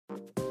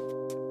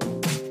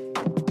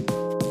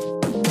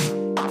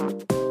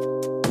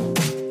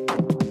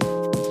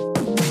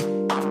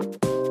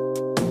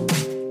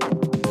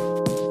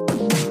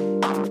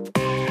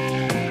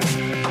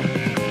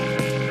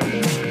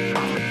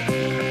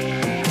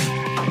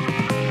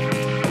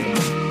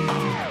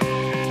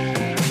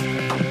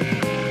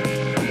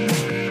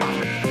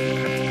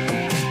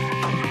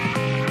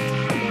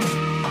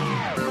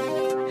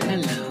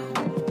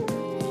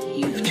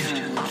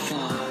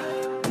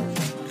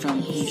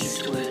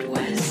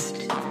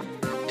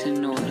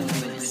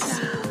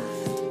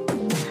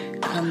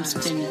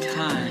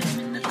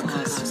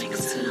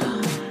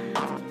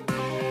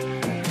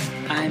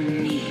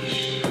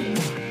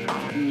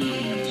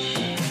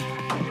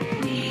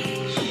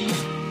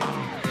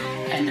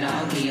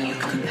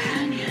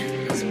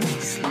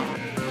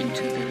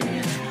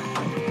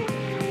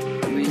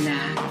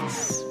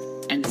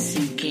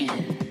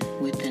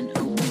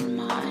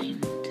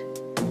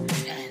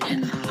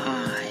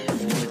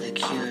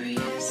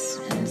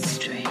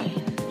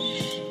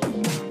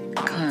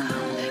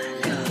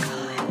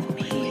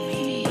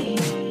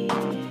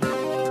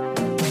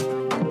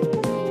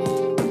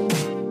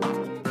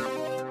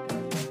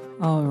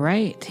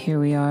Here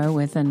we are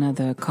with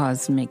another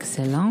Cosmic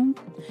Salon,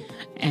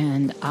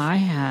 and I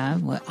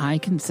have what I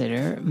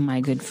consider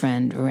my good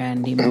friend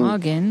Randy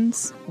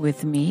Maugans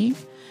with me,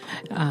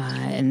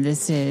 and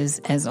this is,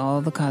 as all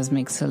the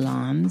Cosmic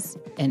Salons,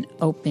 an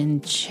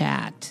open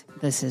chat.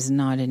 This is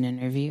not an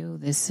interview.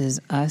 This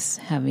is us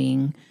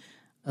having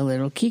a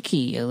little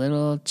kiki, a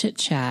little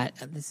chit-chat.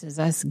 This is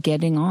us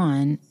getting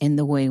on in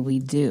the way we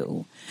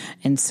do.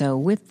 And so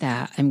with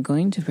that, I'm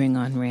going to bring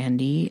on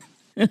Randy.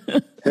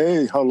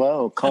 Hey,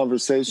 hello,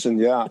 conversation.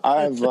 Yeah,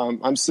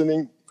 I'm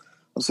sitting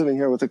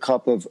here with a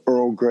cup of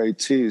Earl Grey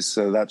tea,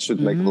 so that should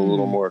make it a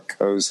little more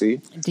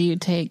cozy. Do you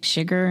take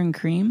sugar and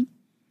cream?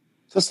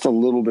 Just a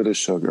little bit of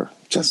sugar,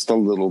 just a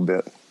little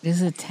bit.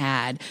 Just a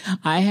tad.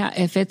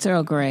 If it's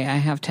Earl Grey, I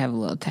have to have a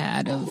little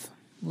tad of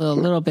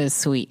little bit of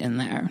sweet in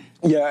there.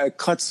 Yeah, it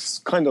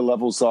kind of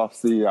levels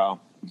off the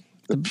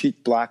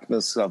peak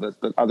blackness of it,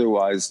 but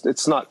otherwise,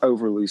 it's not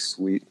overly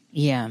sweet.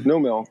 Yeah. No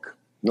milk.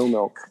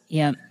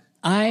 Yeah.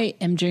 I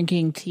am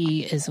drinking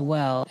tea as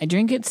well. I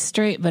drink it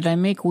straight, but I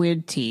make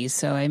weird tea.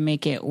 So I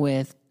make it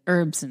with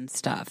herbs and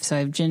stuff. So I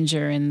have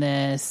ginger in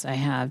this. I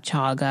have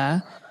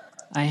chaga.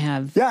 I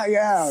have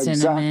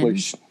cinnamon.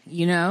 Exactly.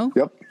 You know?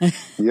 Yep.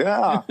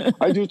 Yeah.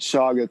 I do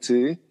chaga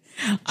tea.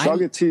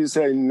 Chaga tea is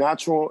a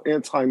natural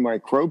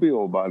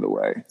antimicrobial, by the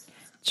way.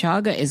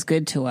 Chaga is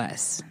good to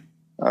us.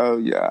 Oh,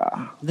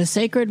 yeah. The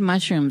sacred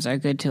mushrooms are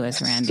good to us,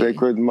 Randy.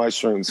 Sacred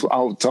mushrooms.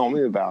 Oh, tell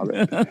me about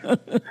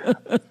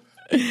it.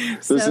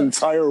 There's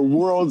entire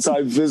worlds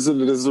I've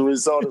visited as a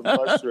result of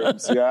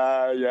mushrooms.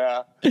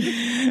 Yeah.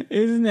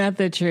 Isn't that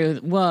the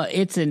truth? Well,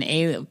 it's an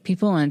alien.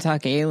 People want to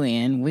talk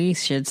alien. We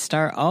should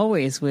start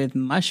always with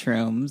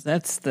mushrooms.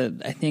 That's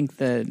I think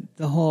the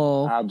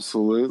whole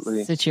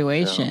absolutely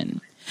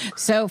situation. Yeah.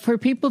 So for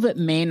people that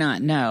may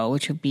not know,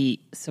 which would be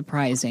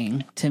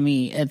surprising to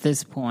me at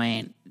this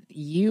point,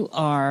 you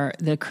are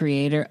the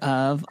creator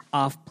of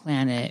Off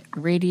Planet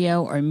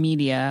Radio or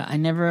media. I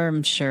never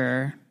am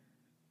sure.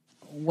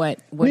 The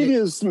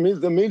media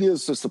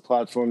is just a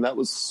platform. That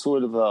was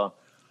sort of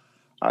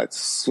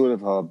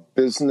a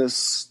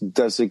business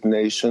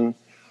designation.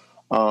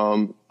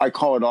 I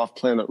call it Off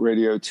Planet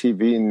Radio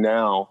TV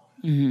now.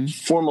 Mm-hmm.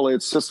 Formally,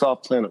 it's just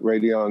Off Planet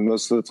Radio, and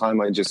most of the time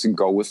I just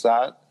go with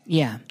that.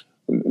 Yeah.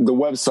 The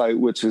website,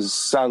 which is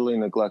sadly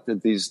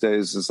neglected these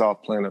days, is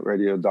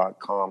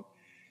offplanetradio.com.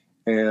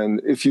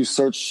 And if you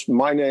search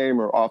my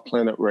name or Off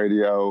Planet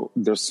Radio,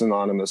 they're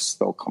synonymous.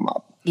 They'll come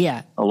up.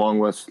 Yeah. Along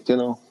with,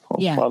 a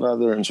lot of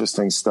other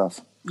interesting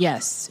stuff.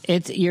 Yes.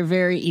 You're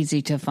very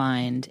easy to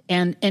find.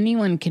 And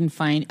anyone can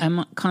find,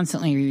 I'm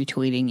constantly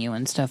retweeting you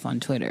and stuff on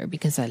Twitter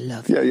because I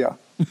love you. Yeah.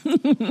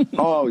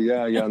 Oh,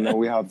 yeah. No,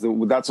 we have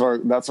that's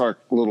our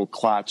little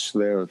clutch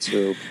there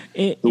too.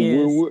 It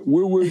is.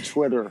 Woo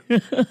Twitter.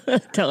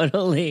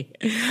 Totally.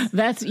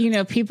 That's,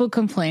 people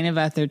complain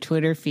about their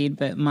Twitter feed,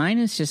 but mine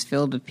is just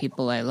filled with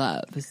people I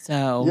love.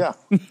 So yeah.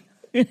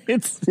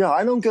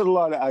 I don't get a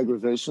lot of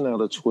aggravation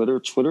out of Twitter.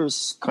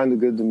 Twitter's kind of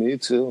good to me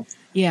too.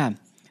 Yeah,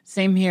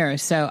 same here.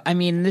 So,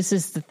 this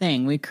is the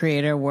thing. We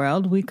create our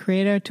world. We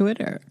create our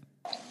Twitter.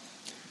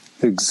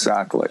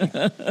 Exactly.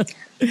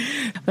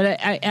 But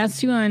I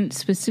asked you on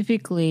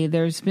specifically,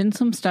 there's been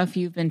some stuff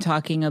you've been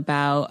talking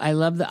about. I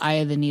love the Eye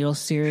of the Needle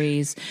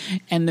series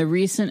and the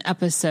recent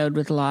episode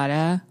with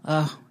Lotta.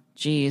 Oh,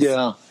 geez.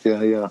 Yeah.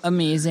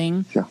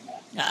 Amazing. Yeah.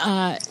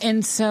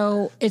 And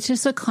so it's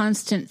just a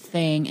constant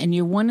thing. And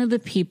you're one of the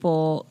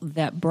people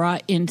that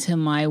brought into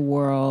my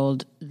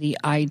world the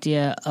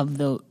idea of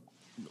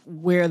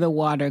where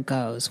water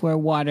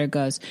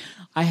goes.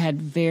 I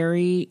had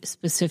very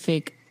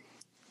specific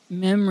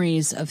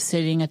memories of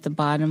sitting at the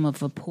bottom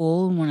of a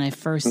pool. When I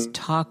first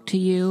talked to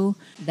you,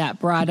 that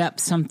brought up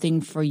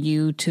something for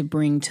you to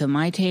bring to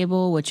my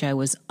table, which I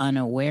was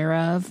unaware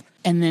of.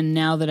 And then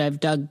now that I've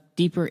dug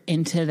deeper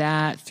into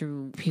that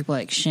through people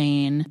like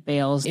Shane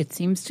Bales, it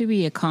seems to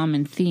be a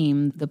common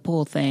theme, the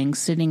pool thing,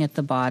 sitting at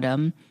the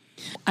bottom.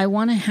 I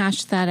want to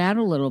hash that out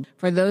a little.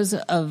 For those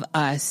of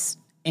us,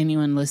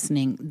 anyone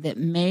listening, that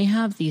may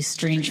have these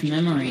strange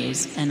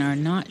memories and are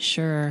not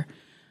sure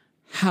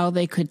how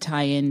they could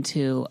tie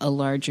into a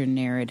larger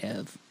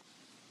narrative.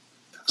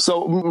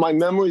 So my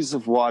memories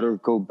of water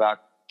go back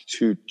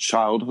to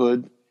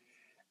childhood.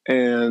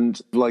 And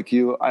like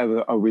you, I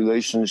have a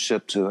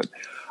relationship to it.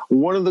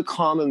 One of the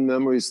common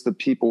memories that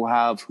people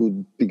have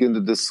who begin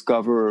to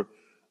discover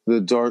the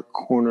dark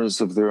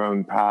corners of their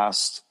own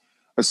past,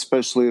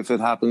 especially if it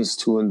happens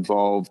to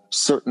involve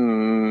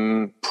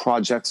certain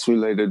projects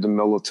related to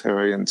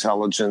military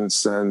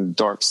intelligence and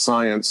dark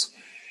science,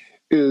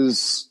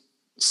 is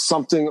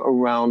something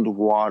around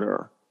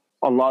water.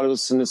 A lot of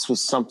us, and this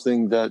was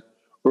something that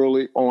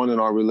early on in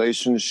our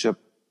relationship,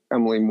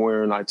 Emily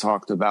Moyer and I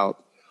talked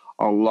about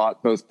a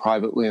lot, both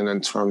privately and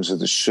in terms of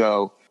the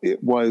show.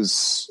 It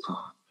was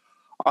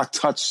a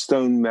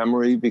touchstone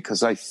memory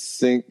because I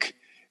think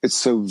it's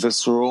so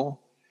visceral,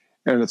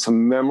 and it's a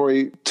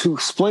memory. To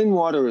explain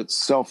water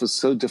itself is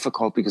so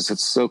difficult because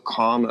it's so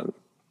common.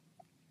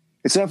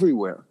 It's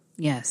everywhere.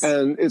 Yes.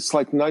 And it's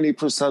like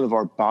 90% of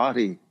our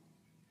body.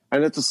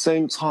 And at the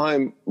same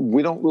time,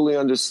 we don't really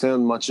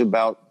understand much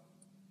about,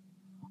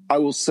 I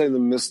will say, the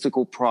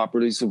mystical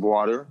properties of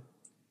water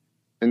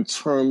in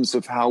terms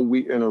of how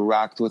we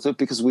interact with it,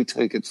 because we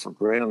take it for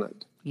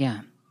granted.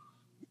 Yeah.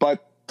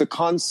 But the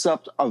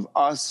concept of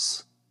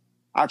us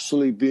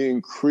actually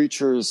being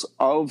creatures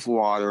of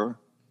water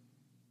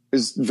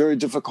is very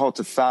difficult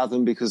to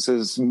fathom, because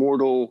as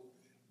mortal,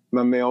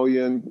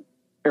 mammalian,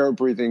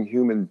 air-breathing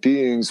human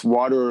beings,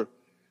 water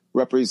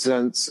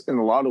represents, in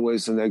a lot of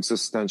ways, an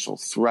existential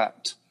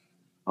threat.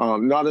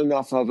 Not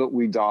enough of it,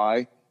 we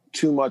die.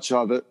 Too much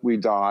of it, we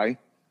die.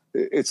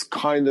 It's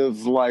kind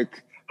of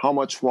like how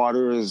much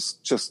water is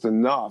just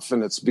enough,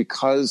 and it's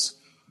because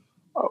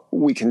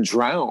we can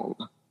drown.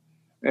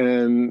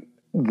 And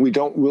we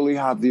don't really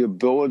have the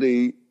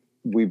ability,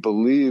 we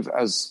believe,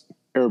 as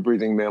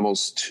air-breathing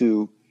mammals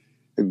to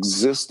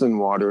exist in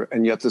water.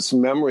 And yet this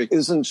memory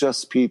isn't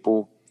just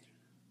people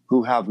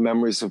who have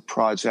memories of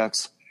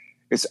projects.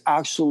 It's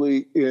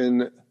actually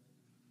in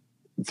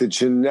the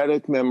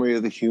genetic memory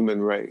of the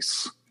human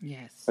race.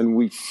 Yes. And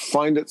we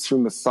find it through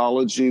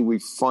mythology. We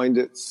find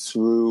it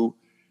through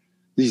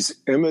these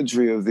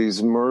imagery of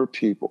these mer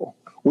people,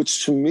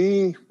 which to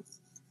me,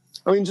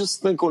 I mean,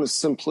 just think on a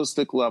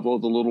simplistic level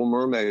of The Little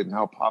Mermaid and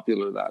how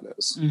popular that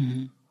is.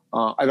 Mm-hmm.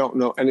 I don't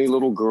know any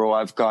little girl.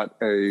 I've got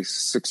a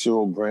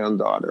 6-year-old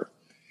granddaughter,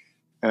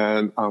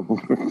 and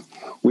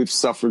we've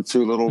suffered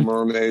through Little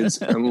Mermaids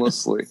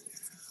endlessly.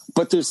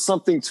 But there's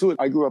something to it.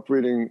 I grew up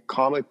reading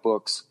comic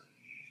books,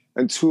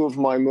 and two of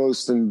my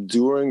most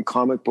enduring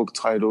comic book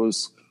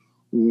titles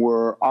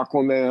were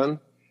Aquaman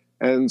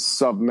and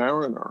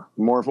Submariner,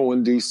 Marvel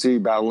and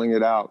DC battling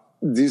it out.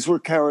 These were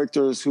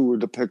characters who were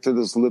depicted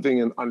as living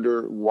in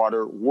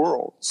underwater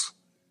worlds,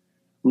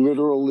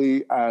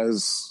 literally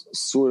as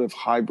sort of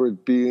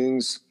hybrid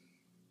beings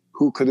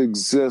who could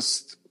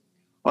exist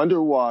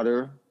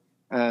underwater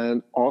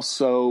and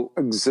also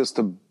exist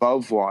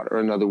above water.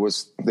 In other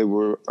words, they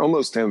were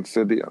almost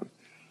amphibian.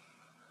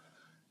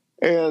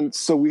 And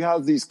so we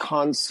have these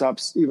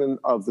concepts even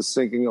of the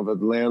sinking of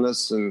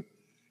Atlantis. And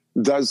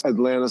does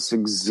Atlantis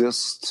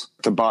exist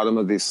at the bottom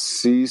of the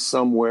sea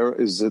somewhere?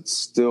 Is it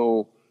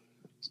still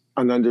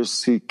an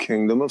undersea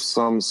kingdom of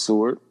some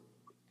sort?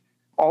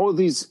 All of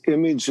these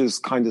images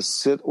kind of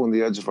sit on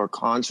the edge of our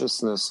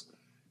consciousness.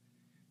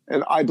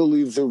 And I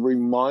believe they're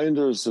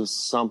reminders of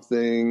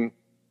something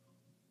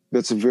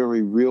that's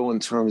very real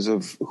in terms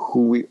of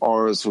who we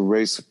are as a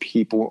race of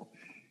people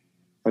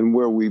and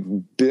where we've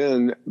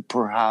been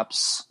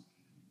perhaps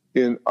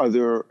in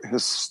other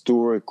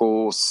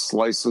historical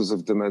slices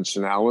of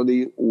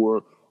dimensionality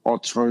or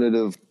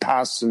alternative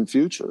pasts and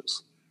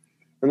futures.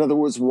 In other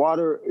words,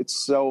 water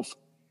itself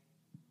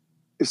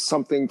is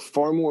something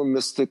far more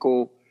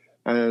mystical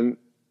and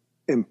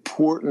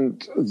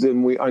important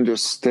than we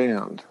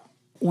understand.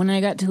 When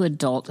I got to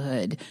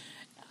adulthood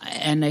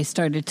and I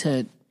started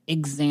to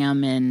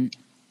examine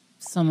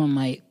some of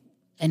my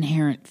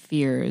inherent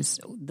fears,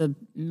 the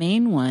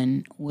main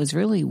one was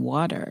really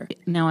water.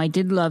 Now, I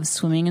did love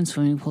swimming in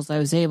swimming pools. I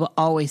was able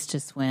always to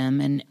swim,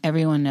 and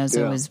everyone knows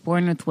I was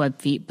born with web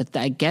feet, but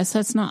I guess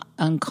that's not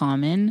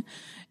uncommon.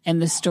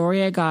 And the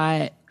story I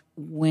got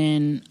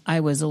when I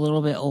was a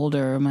little bit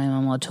older, my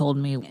mama told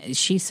me,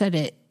 she said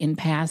it in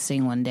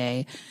passing one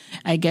day.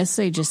 I guess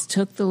they just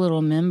took the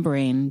little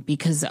membrane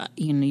because,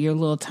 you know, your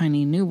little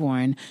tiny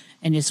newborn,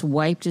 and just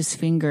wiped his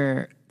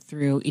finger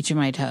through each of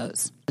my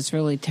toes. It's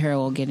really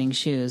terrible getting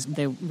shoes.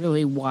 They're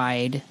really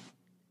wide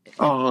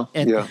at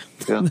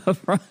the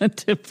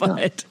front,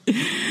 but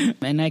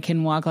and I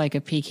can walk like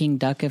a Peking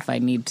duck if I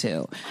need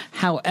to.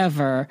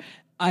 However,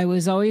 I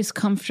was always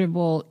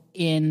comfortable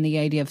in the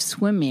idea of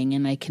swimming,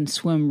 and I can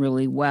swim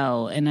really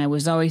well. And I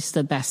was always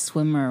the best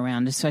swimmer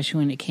around, especially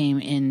when it came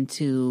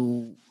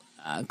into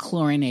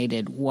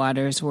chlorinated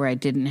waters where I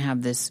didn't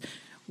have this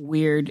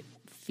weird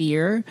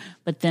fear.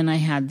 But then I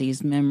had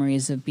these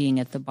memories of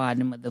being at the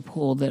bottom of the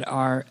pool that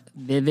are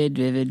vivid,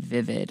 vivid,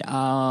 vivid.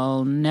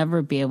 I'll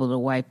never be able to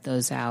wipe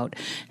those out.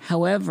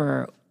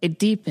 However, it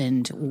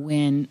deepened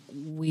when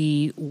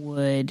we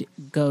would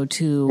go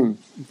to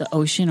the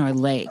ocean or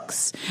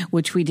lakes,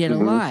 which we did a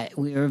lot.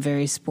 We were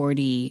very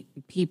sporty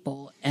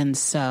people. And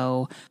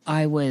so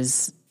I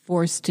was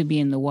forced to be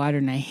in the water,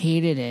 and I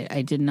hated it.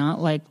 I did not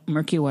like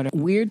murky water.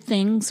 Weird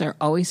things are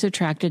always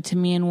attracted to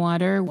me in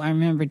water. I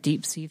remember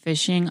deep sea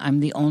fishing. I'm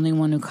the only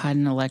one who caught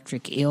an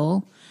electric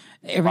eel.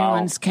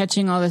 Everyone's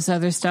catching all this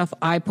other stuff.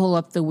 I pull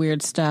up the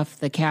weird stuff.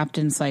 The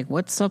captain's like,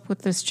 what's up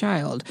with this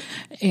child?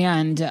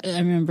 And I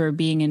remember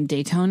being in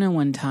Daytona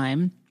one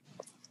time,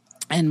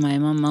 and my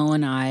mama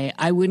and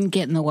I wouldn't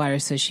get in the water.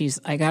 So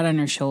I got on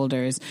her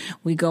shoulders.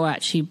 We go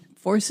out. She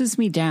forces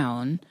me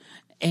down,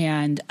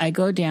 and I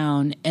go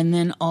down, and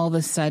then all of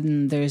a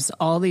sudden there's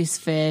all these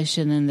fish,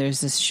 and then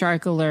there's this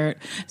shark alert.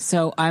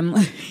 So I'm,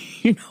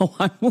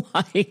 I'm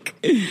like,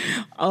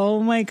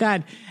 oh my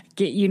God.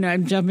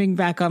 I'm jumping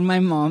back on my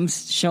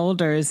mom's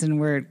shoulders, and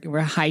we're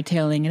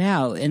hightailing it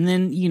out. And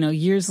then,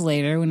 years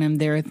later, when I'm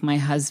there with my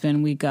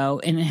husband, we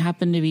go, and it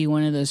happened to be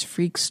one of those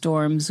freak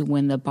storms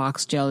when the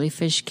box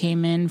jellyfish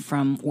came in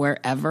from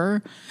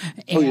wherever.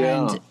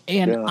 And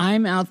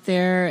I'm out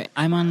there,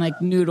 I'm on like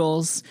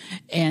noodles,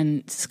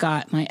 and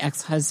Scott, my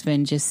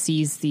ex-husband, just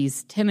sees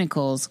these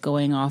tentacles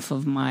going off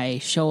of my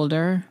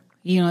shoulder.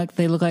 Like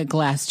they look like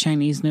glass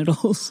Chinese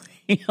noodles.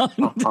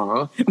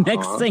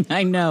 Next thing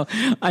I know,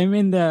 I'm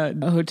in the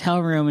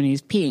hotel room and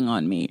he's peeing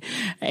on me.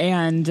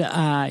 And,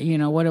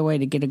 what a way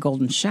to get a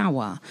golden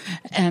shower.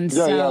 And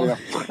so,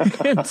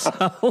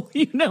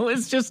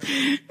 it's just,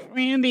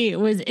 Randy,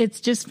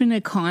 it's just been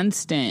a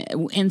constant.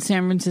 In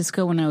San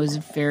Francisco when I was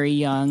very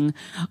young,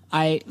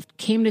 I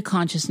came to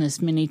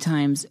consciousness many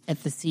times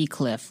at the sea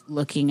cliff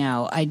looking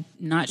out. I'm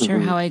not sure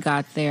how I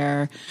got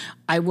there.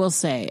 I will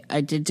say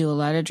I did do a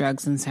lot of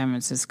drugs in San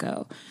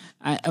Francisco.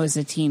 I was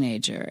a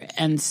teenager.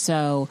 And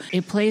so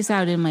it plays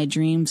out in my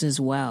dreams as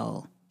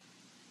well.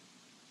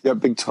 Yeah,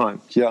 big time.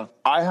 Yeah.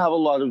 I have a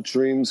lot of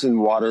dreams in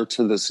water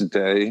to this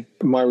day.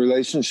 My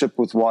relationship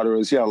with water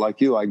is,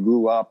 like you, I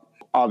grew up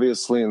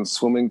obviously in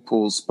swimming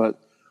pools, but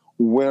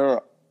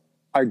where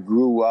I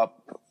grew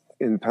up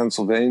in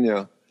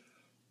Pennsylvania,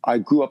 I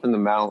grew up in the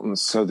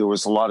mountains. So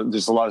there's a lot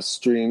of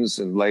streams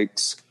and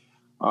lakes.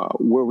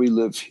 Where we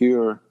live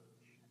here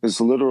is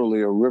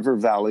literally a river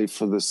valley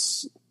for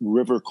this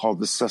river called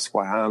the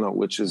Susquehanna,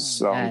 which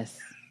is a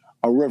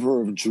river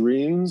of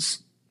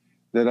dreams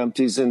that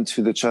empties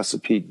into the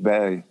Chesapeake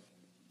Bay.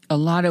 A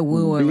lot of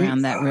woo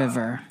around that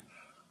river.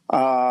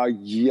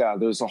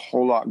 There's a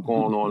whole lot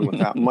going on with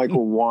that.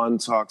 Michael Wan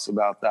talks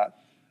about that.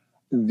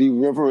 The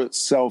river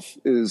itself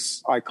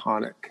is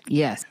iconic.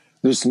 Yes.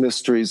 There's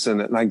mysteries in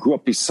it. And I grew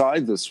up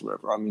beside this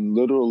river. I mean,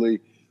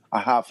 literally a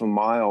half a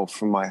mile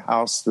from my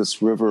house,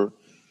 this river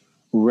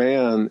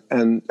ran,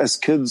 and as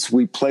kids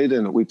we played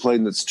in it. We played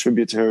in its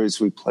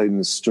tributaries, we played in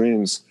the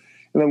streams.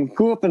 And I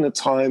grew up in a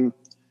time,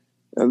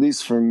 at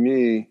least for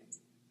me,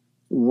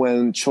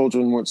 when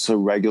children weren't so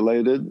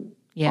regulated.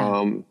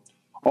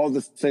 All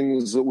the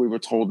things that we were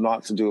told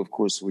not to do, of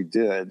course we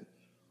did,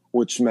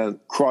 which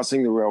meant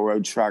crossing the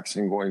railroad tracks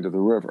and going to the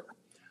river.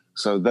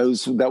 So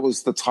that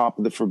was the top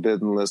of the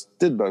forbidden list.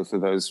 Did both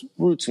of those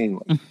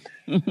routinely.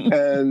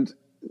 And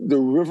the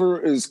river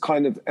is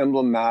kind of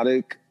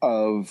emblematic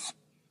of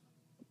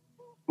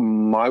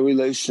my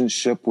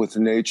relationship with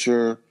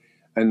nature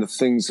and the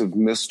things of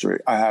mystery.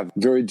 I have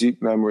very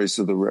deep memories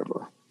of the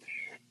river.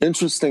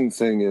 Interesting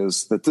thing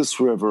is that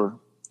this river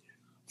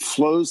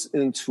flows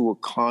into a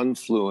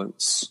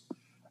confluence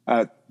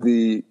at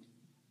the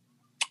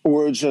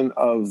origin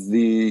of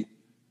the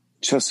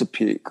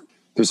Chesapeake.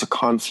 There's a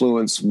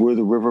confluence where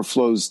the river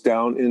flows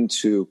down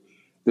into.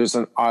 There's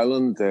an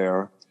island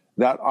there.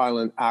 That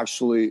island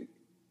actually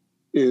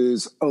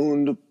is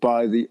owned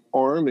by the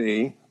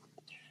Army,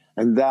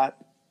 and that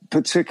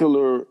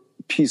particular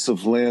piece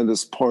of land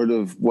is part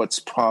of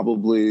what's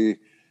probably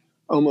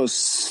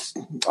almost,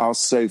 I'll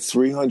say,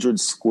 300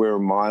 square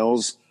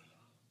miles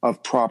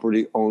of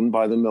property owned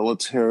by the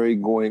military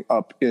going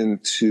up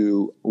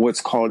into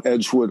what's called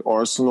Edgewood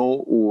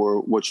Arsenal,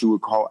 or what you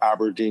would call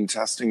Aberdeen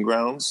Testing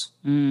Grounds.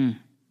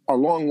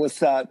 Along with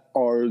that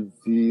are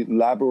the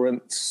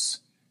labyrinths,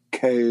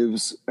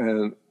 caves,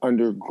 and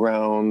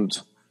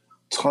underground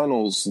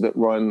tunnels that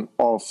run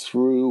all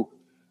through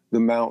the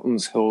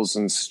mountains, hills,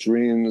 and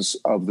streams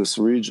of this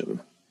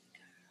region.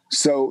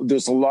 So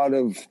there's a lot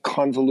of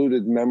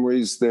convoluted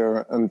memories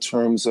there in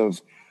terms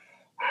of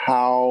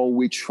how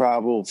we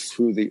travel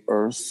through the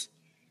earth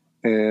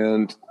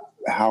and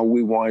how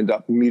we wind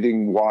up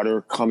meeting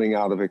water coming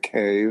out of a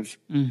cave.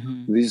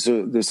 There's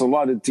a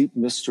lot of deep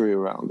mystery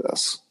around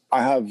this.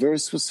 I have very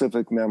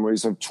specific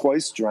memories of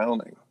twice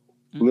drowning,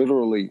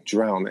 literally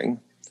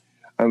drowning.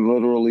 and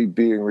literally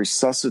being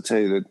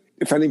resuscitated.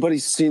 If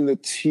anybody's seen the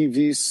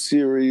TV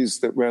series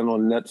that ran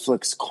on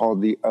Netflix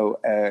called The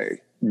OA,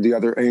 The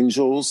Other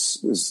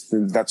Angels,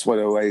 that's what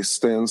OA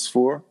stands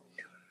for.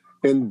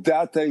 In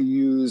that they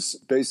use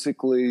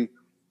basically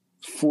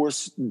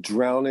forced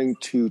drowning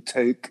to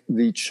take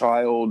the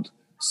child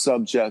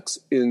subjects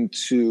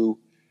into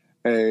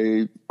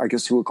I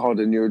guess you would call it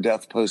a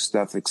near-death,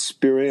 post-death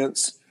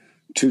experience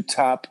to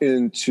tap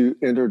into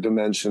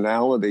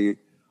interdimensionality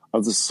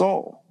of the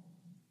soul.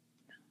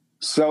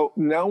 So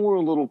now we're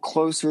a little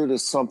closer to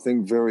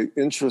something very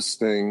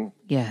interesting.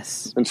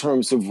 Yes. In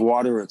terms of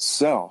water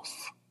itself.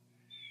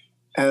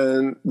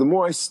 And the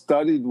more I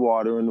studied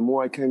water and the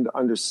more I came to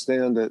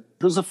understand it,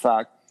 here's a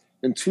fact.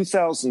 In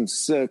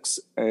 2006,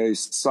 a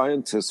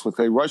scientist with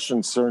a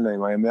Russian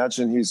surname, I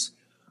imagine he's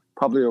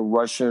probably a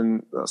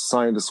Russian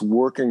scientist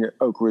working at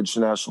Oak Ridge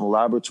National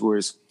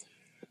Laboratories,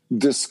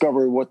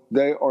 discovered what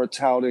they are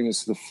touting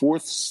as the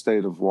fourth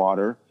state of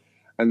water.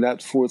 And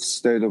that fourth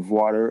state of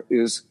water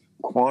is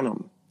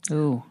quantum.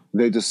 Ooh.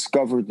 They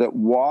discovered that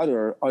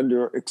water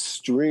under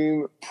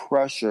extreme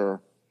pressure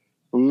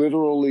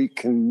literally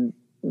can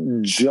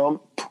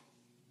jump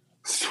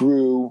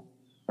through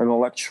an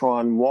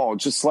electron wall,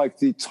 just like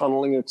the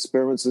tunneling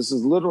experiments. This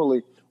is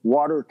literally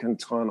water can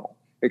tunnel.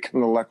 It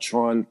can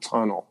electron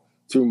tunnel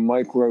through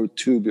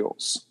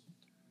microtubules,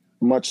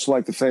 much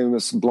like the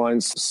famous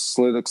blind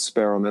slit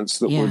experiments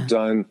that were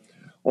done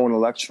on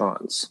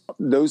electrons.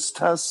 Those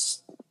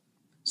tests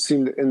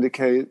seem to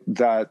indicate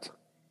that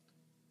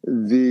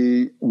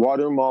the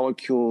water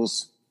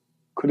molecules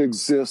could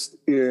exist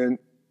in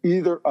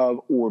either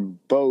of or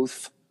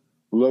both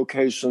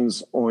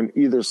locations on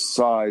either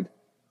side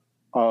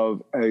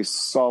of a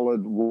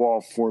solid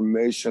wall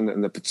formation,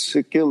 and the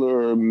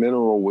particular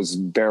mineral was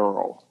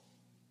beryl,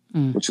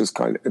 which is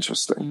kind of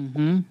interesting.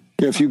 Mm-hmm.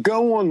 If you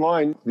go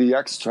online, the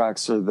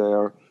extracts are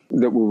there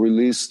that were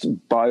released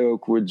by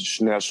Oak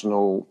Ridge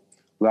National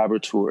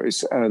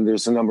Laboratories, and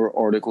there's a number of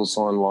articles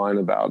online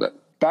about it.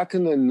 Back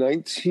in the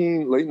late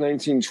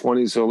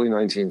 1920s, early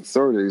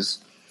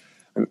 1930s,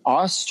 an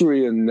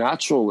Austrian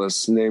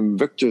naturalist named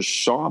Victor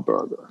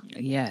Schauberger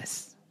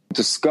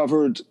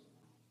discovered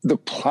the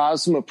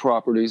plasma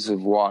properties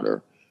of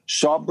water.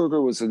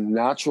 Schauberger was a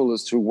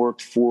naturalist who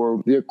worked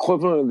for the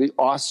equivalent of the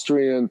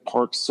Austrian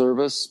Park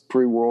Service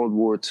pre-World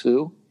War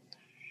II.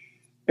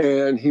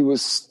 And he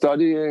was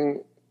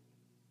studying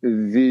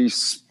the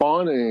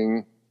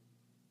spawning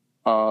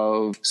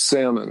of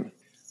salmon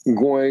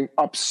going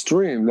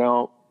upstream.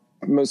 Now,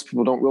 most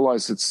people don't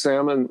realize that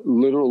salmon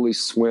literally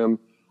swim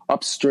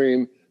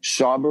upstream.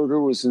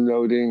 Schauberger was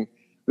noting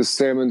the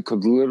salmon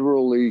could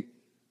literally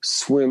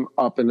swim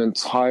up an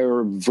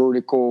entire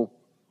vertical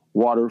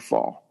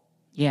waterfall.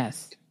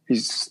 Yes. He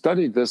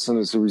studied this, and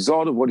as a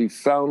result of what he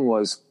found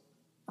was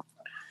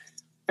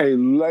a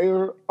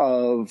layer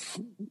of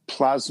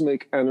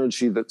plasmic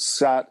energy that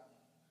sat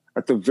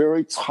at the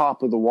very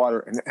top of the water.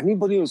 And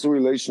anybody who has a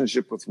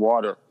relationship with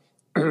water,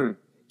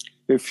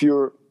 if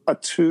you're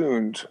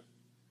attuned,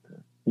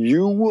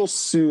 you will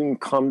soon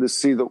come to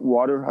see that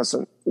water has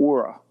an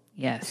aura.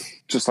 Yes.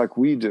 Just like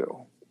we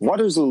do.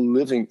 Water's a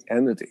living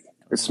entity.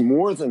 It's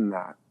more than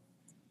that.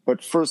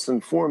 But first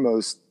and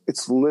foremost,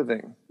 it's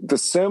living. The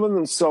salmon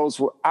themselves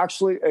were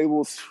actually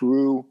able,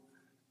 through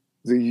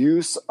the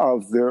use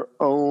of their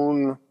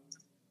own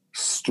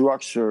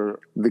structure,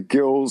 the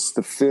gills,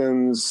 the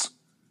fins,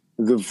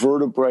 the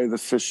vertebrae, the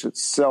fish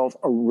itself,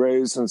 are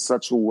raised in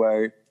such a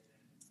way,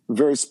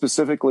 very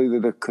specifically,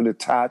 that it could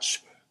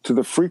attach to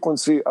the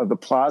frequency of the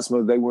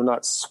plasma. They were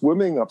not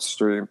swimming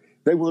upstream.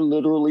 They were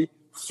literally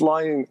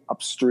flying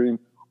upstream,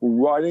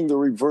 riding the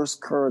reverse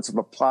currents of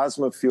a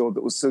plasma field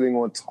that was sitting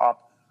on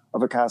top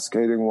of a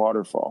cascading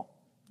waterfall.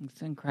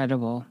 It's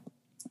incredible.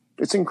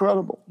 It's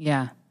incredible.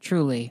 Yeah,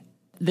 truly.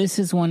 This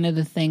is one of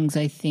the things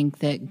I think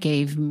that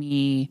gave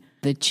me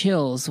the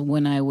chills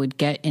when I would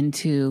get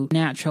into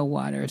natural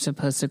water as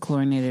opposed to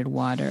chlorinated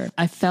water.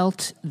 I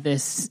felt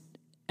this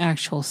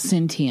actual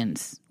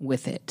sentience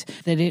with it,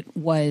 that it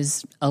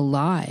was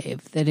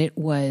alive, that it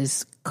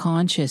was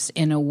conscious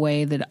in a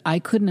way that I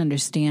couldn't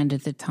understand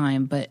at the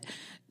time, but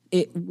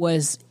it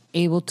was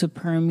able to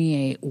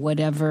permeate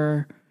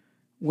whatever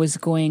was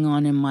going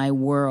on in my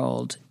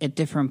world at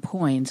different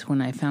points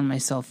when I found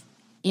myself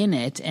in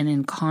it and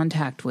in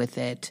contact with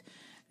it,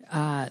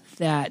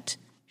 that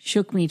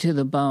shook me to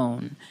the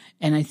bone,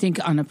 and I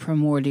think on a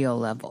primordial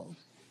level.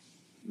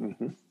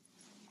 Mm-hmm.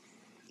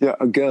 Yeah,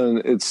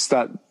 again, it's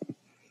that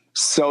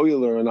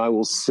cellular, and I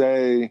will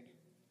say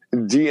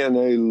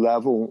DNA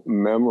level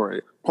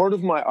memory. Part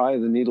of my Eye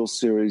of the Needle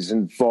series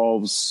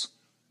involves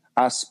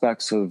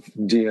aspects of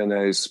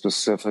DNA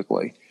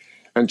specifically,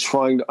 and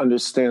trying to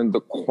understand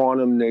the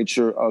quantum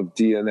nature of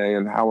DNA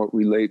and how it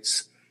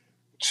relates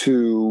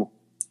to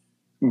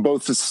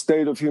both the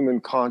state of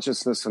human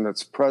consciousness in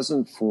its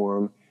present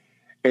form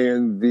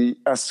and the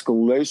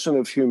escalation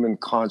of human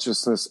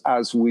consciousness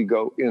as we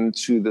go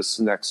into this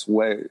next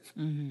wave.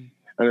 Mm-hmm.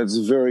 And it's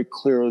very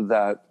clear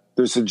that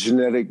there's a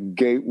genetic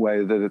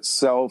gateway that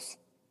itself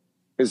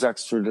is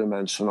extra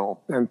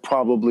dimensional and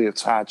probably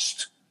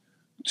attached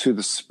to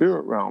the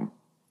spirit realm.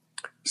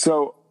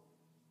 So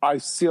I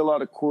see a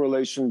lot of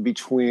correlation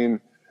between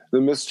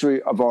the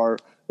mystery of our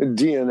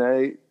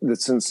DNA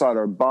that's inside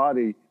our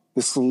body,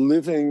 this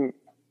living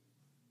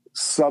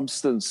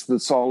substance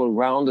that's all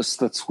around us,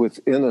 that's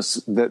within us,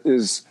 that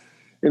is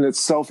in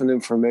itself an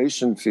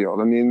information field.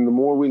 I mean, the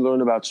more we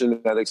learn about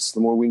genetics, the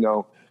more we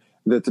know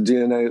that the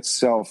DNA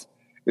itself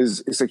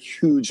is a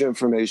huge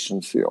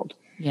information field.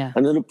 Yeah.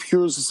 And it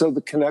appears as though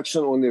the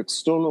connection on the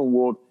external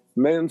world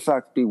may in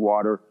fact be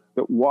water,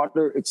 that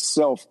water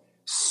itself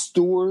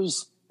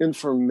stores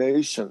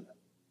information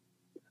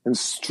and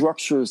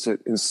structures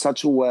it in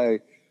such a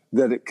way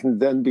that it can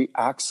then be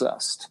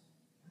accessed.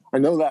 I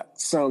know that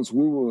sounds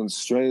woo-woo and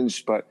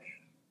strange, but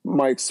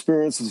my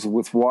experiences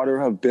with water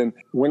have been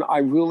when I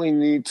really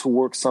need to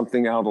work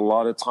something out, a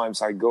lot of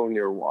times I go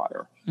near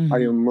water. Mm-hmm. I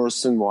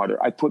immerse in water.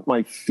 I put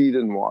my feet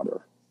in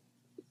water.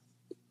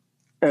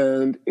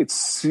 And it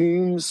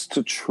seems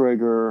to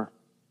trigger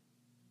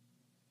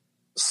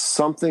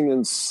something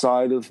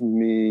inside of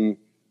me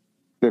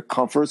that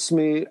comforts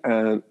me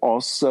and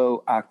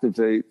also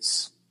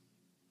activates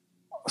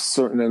a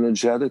certain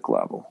energetic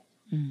level.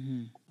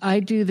 Mm-hmm. I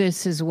do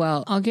this as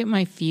well. I'll get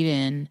my feet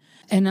in,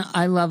 and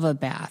I love a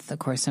bath. Of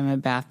course, I'm a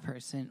bath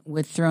person,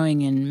 with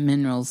throwing in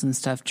minerals and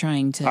stuff,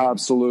 trying to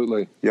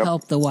absolutely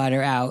help the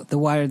water out, the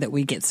water that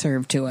we get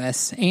served to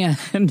us.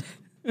 And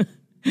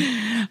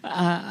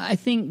I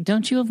think,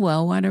 don't you have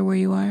well water where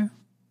you are?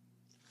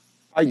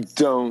 I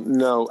don't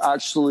know.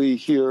 Actually,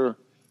 here,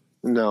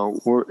 no,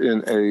 we're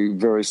in a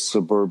very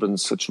suburban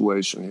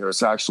situation here.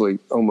 It's actually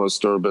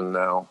almost urban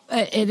now.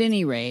 At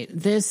any rate,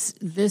 this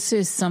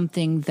is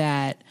something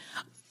that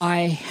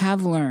I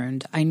have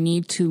learned. I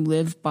need to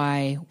live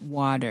by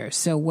water.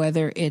 So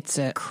whether it's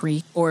a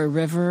creek or a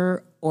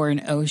river or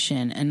an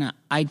ocean, and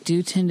I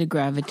do tend to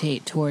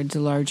gravitate towards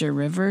larger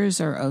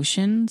rivers or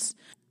oceans,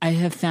 I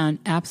have found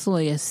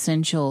absolutely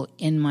essential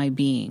in my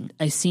being.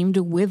 I seem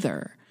to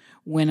wither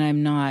when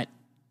I'm not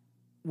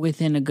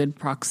within a good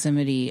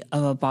proximity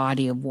of a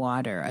body of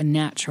water, a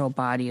natural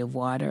body of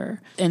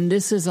water. And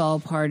this is all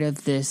part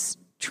of this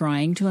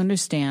trying to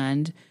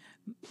understand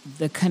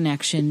the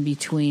connection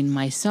between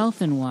myself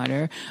and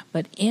water.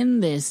 But in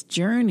this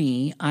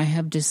journey, I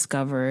have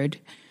discovered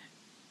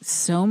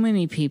so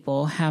many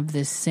people have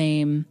this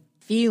same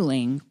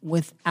feeling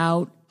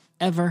without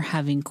ever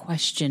having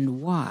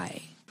questioned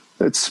why.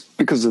 It's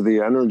because of the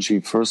energy,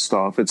 first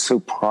off. It's so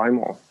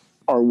primal.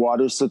 Our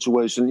water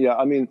situation, yeah,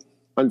 I mean,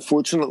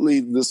 unfortunately,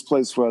 this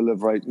place where I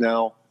live right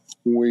now,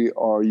 we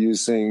are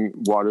using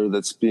water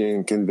that's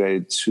being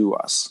conveyed to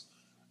us.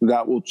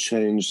 That will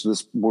change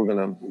this. We're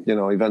going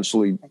to,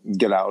 eventually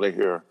get out of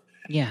here.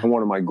 Yeah. And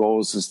one of my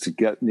goals is to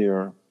get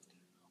near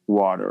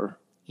water.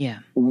 Yeah.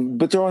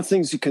 But there are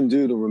things you can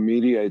do to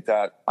remediate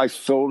that. I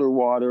filter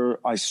water.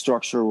 I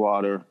structure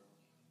water.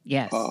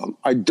 Yes.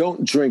 I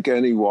don't drink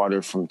any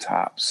water from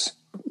taps.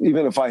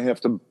 Even if I have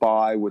to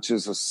buy, which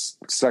is a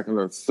second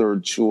or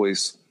third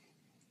choice,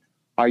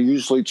 I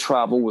usually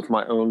travel with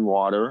my own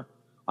water.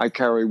 I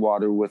carry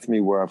water with me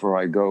wherever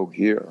I go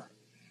here.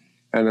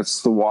 And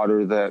it's the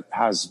water that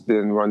has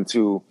been run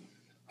through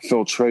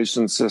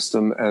filtration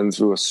system and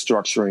through a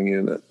structuring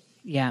unit.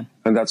 Yeah.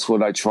 And that's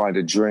what I try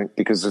to drink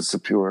because it's the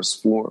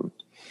purest form.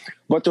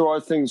 But there are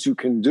things you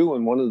can do.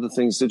 And one of the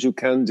things that you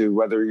can do,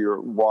 whether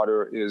your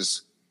water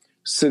is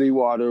city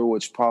water,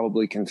 which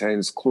probably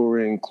contains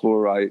chlorine,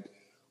 chloride,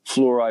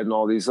 fluoride, and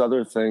all these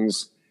other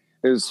things,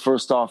 is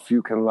first off,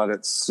 you can let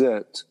it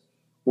sit,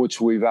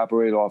 which will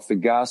evaporate off the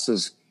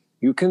gases.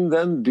 You can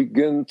then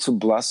begin to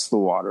bless the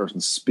water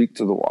and speak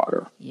to the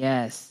water.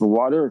 Yes. The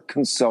water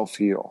can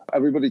self-heal.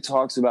 Everybody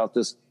talks about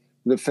this,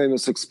 the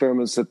famous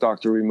experiments that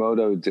Dr.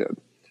 Emoto did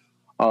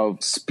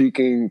of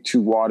speaking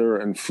to water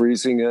and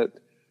freezing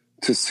it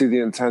to see the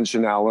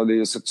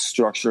intentionality as it's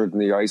structured in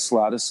the ice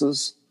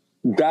lattices.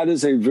 That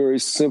is a very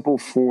simple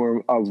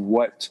form of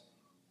what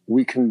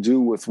we can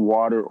do with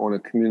water on a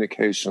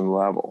communication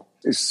level,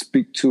 is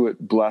speak to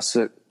it, bless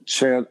it,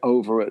 chant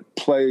over it,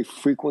 play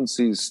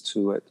frequencies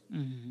to it.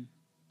 Mm-hmm.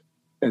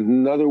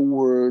 In other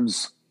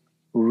words,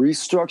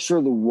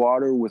 restructure the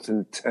water with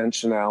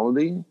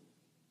intentionality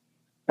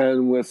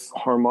and with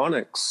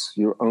harmonics,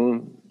 your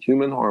own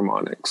human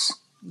harmonics.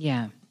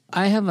 Yeah.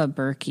 I have a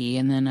Berkey,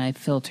 and then I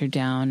filter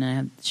down, and I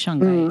have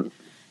shungite.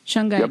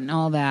 Shungite yep. And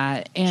all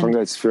that. And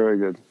shungite's very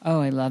good. Oh,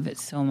 I love it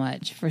so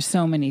much for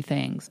so many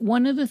things.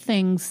 One of the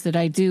things that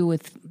I do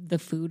with the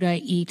food I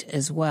eat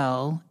as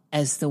well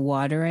as the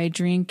water I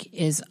drink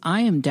is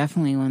I am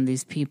definitely one of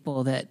these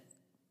people that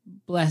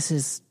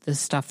blesses the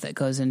stuff that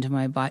goes into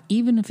my body,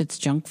 even if it's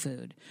junk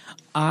food.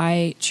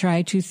 I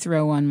try to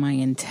throw on my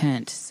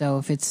intent. So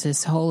if it's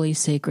this holy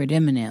sacred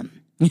M&M,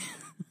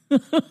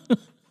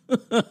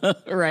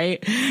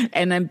 right?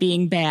 And I'm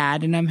being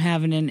bad and I'm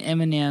having an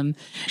M&M.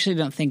 Actually,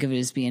 don't think of it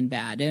as being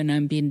bad, and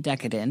I'm being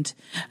decadent.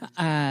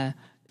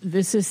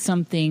 This is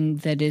something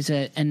that is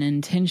an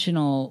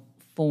intentional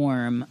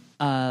form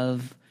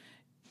of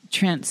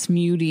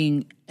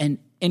transmuting and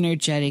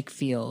energetic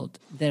field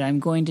that I'm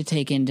going to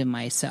take into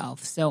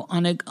myself. So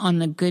on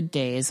the good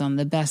days, on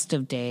the best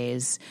of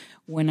days,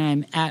 when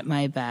I'm at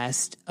my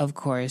best, of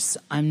course,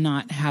 I'm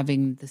not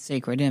having the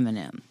sacred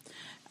M&M.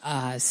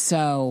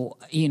 So,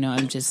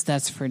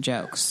 that's for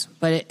jokes.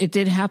 But it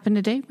did happen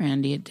today,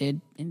 Randy. It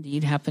did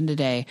indeed happen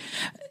today.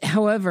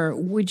 However,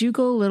 would you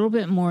go a little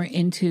bit more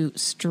into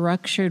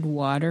structured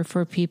water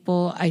for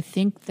people? I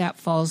think that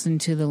falls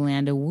into the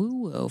land of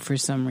woo-woo for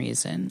some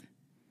reason.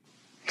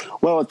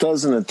 Well, it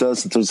doesn't.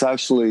 There's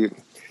actually,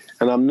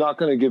 and I'm not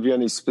going to give you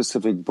any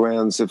specific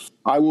brands.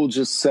 I will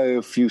just say,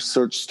 if you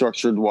search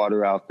structured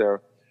water out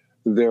there,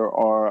 there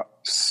are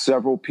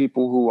several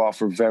people who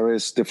offer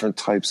various different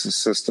types of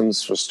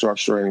systems for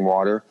structuring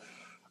water.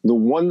 The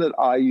one that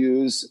I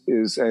use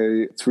is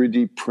a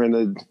 3D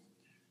printed,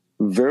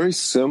 very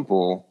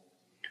simple.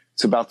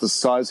 It's about the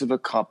size of a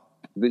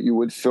cup that you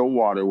would fill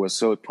water with.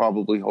 So it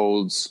probably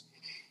holds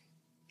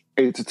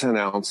 8 to 10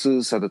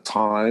 ounces at a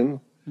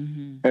time.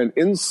 Mm-hmm. And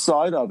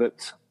inside of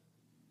it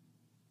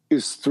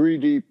is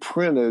 3D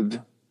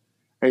printed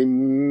a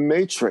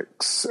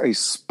matrix, a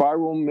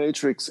spiral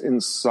matrix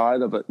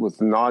inside of it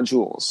with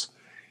nodules.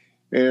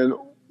 And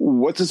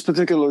what this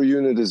particular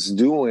unit is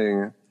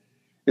doing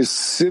is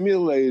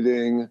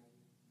simulating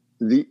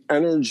the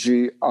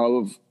energy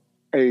of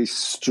a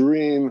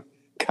stream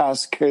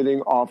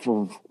cascading off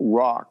of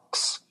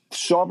rocks.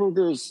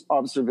 Schauberger's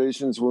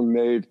observations were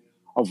made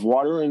of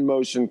water in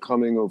motion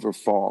coming over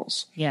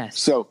falls. Yes.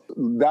 So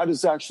that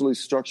is actually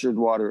structured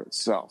water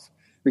itself,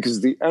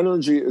 because the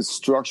energy is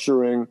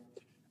structuring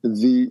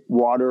the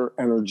water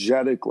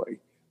energetically.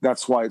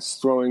 That's why it's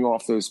throwing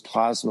off those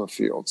plasma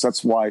fields.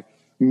 That's why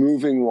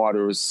moving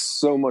water is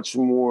so much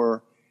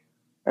more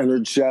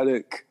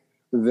energetic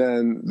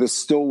than the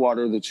still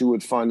water that you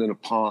would find in a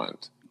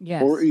pond.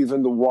 Yes. Or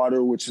even the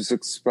water which is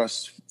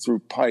expressed through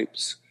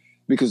pipes,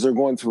 because they're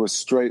going through a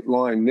straight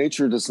line.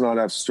 Nature does not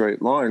have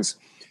straight lines.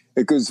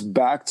 It goes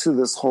back to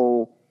this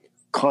whole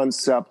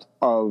concept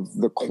of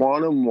the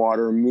quantum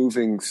water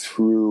moving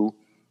through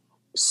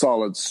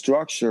solid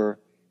structure,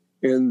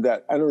 in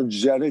that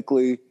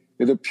energetically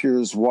it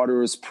appears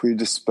water is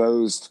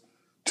predisposed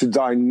to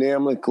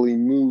dynamically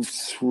move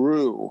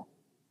through,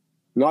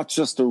 not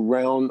just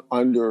around,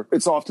 under.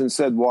 It's often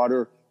said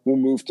water will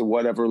move to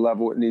whatever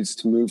level it needs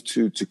to move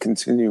to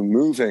continue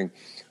moving.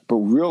 But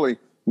really,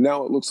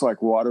 now it looks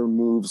like water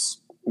moves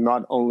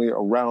not only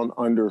around,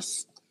 under,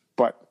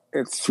 but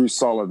it's through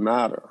solid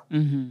matter.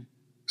 Mm-hmm.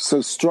 So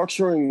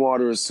structuring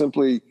water is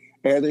simply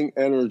adding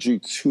energy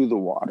to the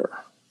water.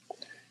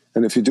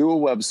 And if you do a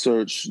web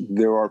search,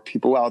 there are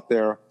people out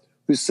there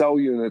who sell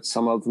units.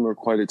 Some of them are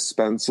quite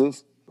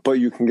expensive, but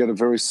you can get a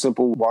very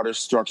simple water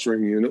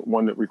structuring unit,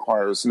 one that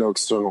requires no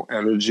external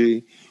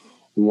energy,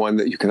 one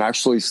that you can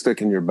actually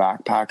stick in your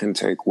backpack and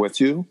take with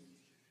you.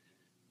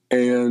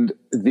 And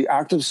the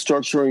act of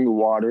structuring the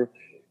water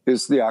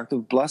is the act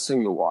of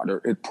blessing the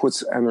water. It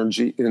puts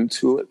energy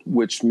into it,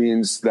 which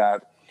means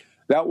that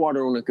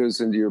water, when it goes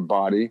into your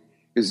body,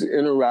 is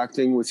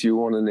interacting with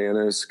you on a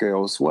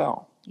nanoscale as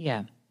well.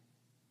 Yeah.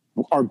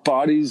 Our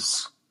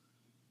body's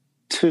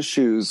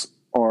tissues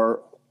are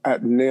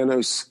at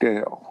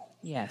nanoscale.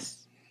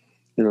 Yes.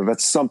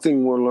 That's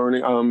something we're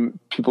learning.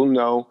 People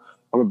know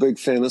I'm a big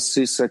fan of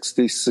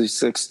C60.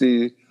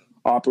 C60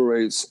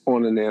 operates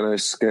on a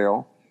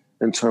nanoscale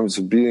in terms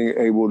of being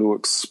able to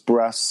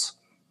express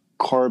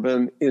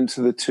carbon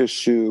into the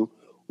tissue,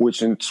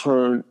 which in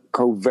turn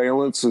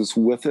covalences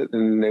with it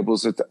and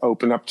enables it to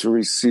open up to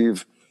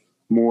receive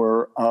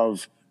more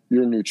of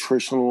your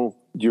nutritional,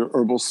 your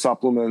herbal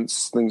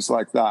supplements, things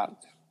like that.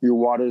 Your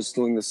water is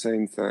doing the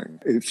same thing.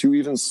 If you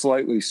even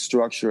slightly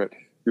structure it,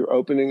 you're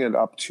opening it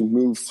up to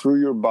move through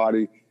your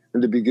body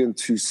and to begin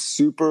to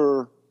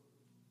super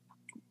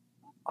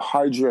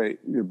hydrate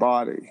your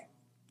body.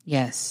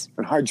 Yes.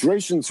 And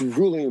hydration is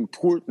really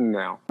important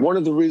now. One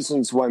of the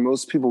reasons why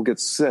most people get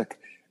sick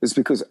is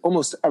because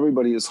almost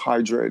everybody is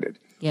hydrated.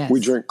 Yes. We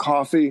drink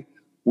coffee,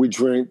 we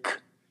drink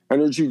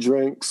energy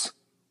drinks,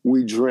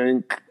 we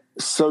drink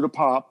soda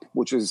pop,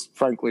 which is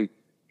frankly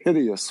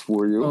hideous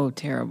for you. Oh,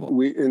 terrible.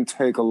 We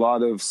intake a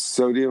lot of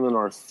sodium in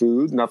our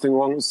food. Nothing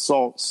wrong with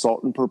salt.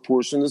 Salt in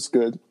proportion is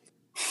good.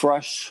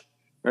 Fresh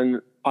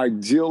and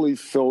ideally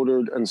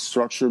filtered and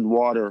structured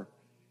water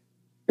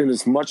in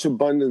as much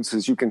abundance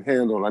as you can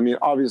handle. I mean,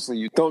 obviously,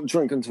 you don't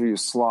drink until you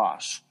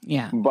slosh.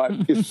 Yeah. But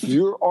if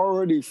you're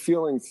already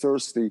feeling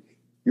thirsty,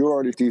 you're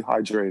already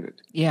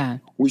dehydrated. Yeah.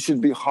 We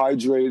should be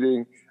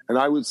hydrating. And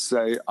I would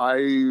say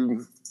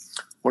on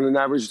an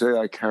average day,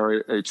 I carry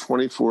a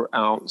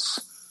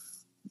 24-ounce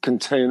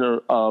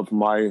container of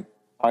my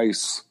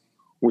ice,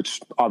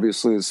 which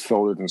obviously is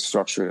filtered and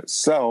structured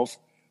itself,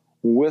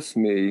 with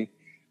me.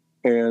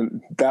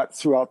 And that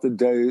throughout the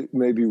day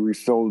may be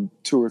refilled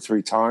 2 or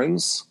 3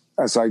 times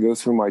as I go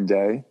through my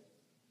day,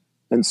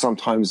 and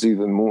sometimes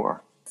even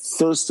more.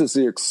 Thirst is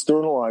the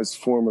externalized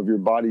form of your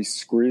body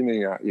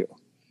screaming at you.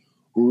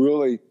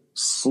 Really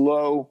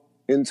slow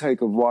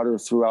intake of water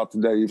throughout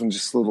the day, even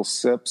just little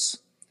sips.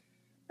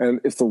 And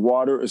if the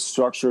water is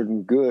structured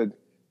and good,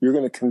 you're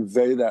going to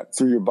convey that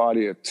through your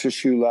body at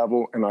tissue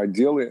level and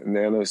ideally at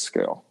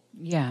nanoscale.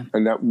 Yeah.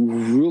 And that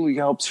really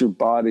helps your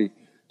body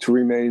to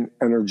remain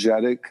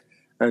energetic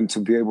and to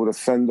be able to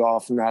fend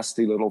off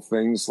nasty little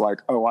things like,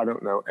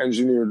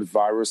 engineered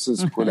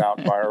viruses put out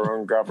by our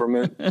own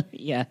government.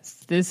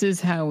 Yes, this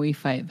is how we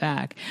fight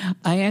back.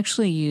 I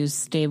actually use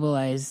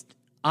stabilized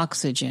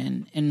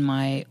oxygen in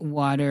my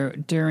water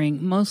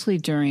mostly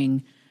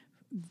during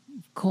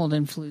cold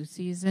and flu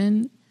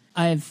season.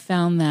 I've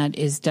found that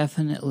is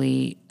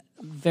definitely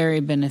very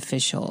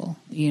beneficial.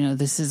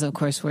 This is, of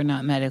course, we're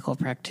not medical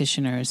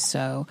practitioners,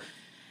 so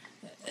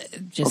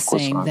just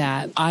saying not.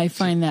 That I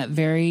find that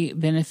very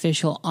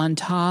beneficial on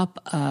top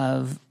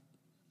of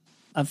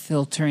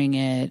filtering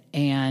it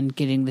and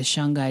getting the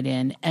shungite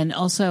in. And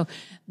also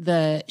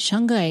the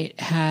shungite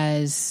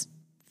has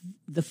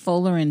the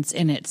fullerenes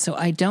in it. So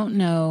I don't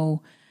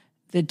know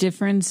the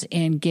difference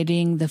in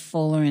getting the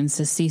fullerenes,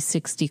 the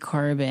C60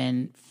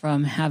 carbon,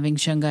 from having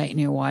shungite in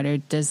your water.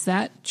 Does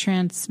that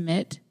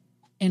transmit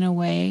in a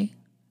way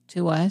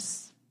to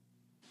us?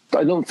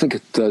 I don't think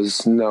it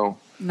does, no.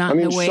 Not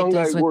the way it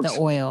does with the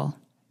oil.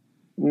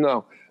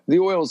 No, the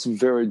oil is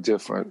very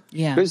different.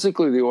 Yeah.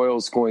 Basically, the oil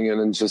is going in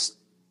and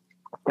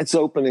it's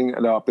opening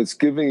it up. It's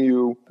giving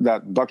you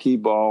that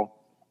buckyball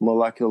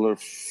molecular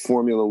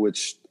formula,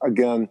 which,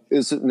 again,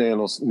 is at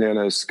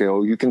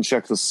nanoscale. You can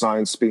check the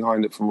science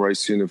behind it from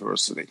Rice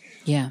University.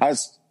 Yeah.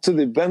 As to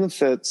the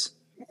benefits,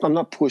 I'm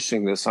not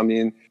pushing this. I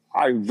mean,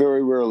 I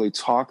very rarely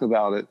talk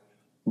about it.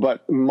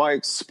 But in my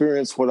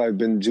experience, what I've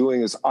been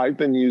doing is I've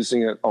been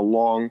using it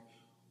along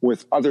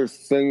with other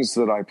things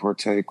that I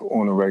partake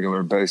on a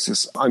regular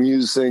basis. I'm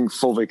using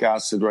fulvic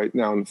acid right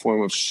now in the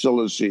form of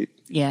shilajit.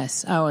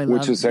 Yes. Oh, I love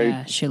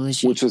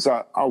shilajit. Which is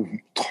a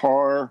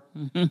tar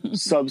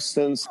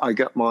substance. I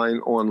get mine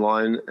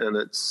online, and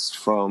it's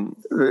from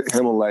the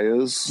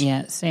Himalayas.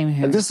 Yeah, same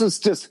here. And this is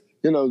just,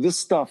 this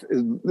stuff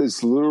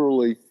is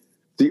literally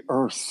the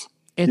earth.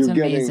 It's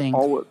amazing.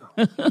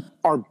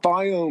 Our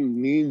biome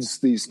needs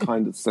these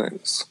kind of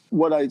things.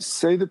 What I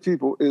say to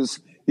people is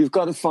you've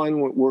got to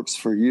find what works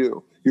for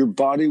you. Your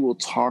body will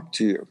talk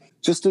to you.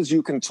 Just as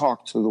you can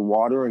talk to the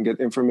water and get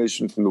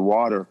information from the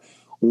water,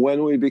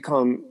 when we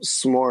become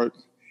smart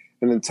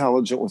and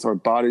intelligent with our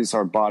bodies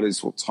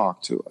will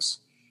talk to us.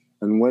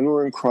 And when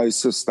we're in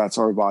crisis, that's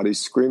our body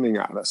screaming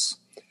at us.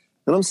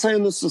 And I'm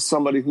saying this as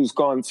somebody who's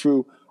gone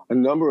through a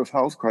number of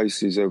health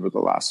crises over the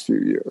last few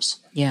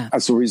years. Yeah.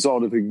 As a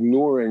result of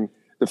ignoring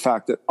the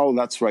fact that,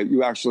 that's right,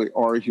 you actually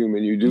are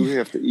human. You do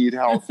have to eat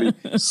healthy,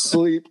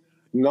 sleep,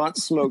 not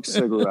smoke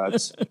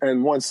cigarettes,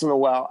 and once in a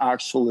while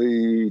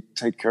actually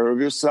take care of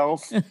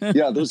yourself.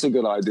 Yeah, there's a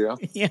good idea.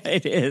 Yeah,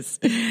 it is.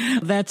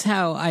 That's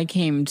how I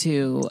came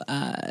to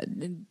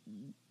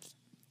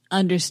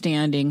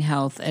understanding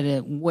health at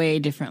a way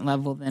different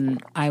level than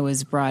I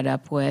was brought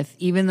up with.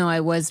 Even though I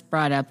was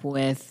brought up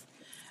with,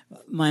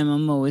 my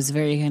mama was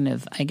very kind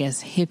of, I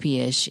guess,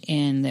 hippie-ish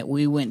in that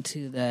we went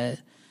to the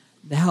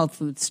health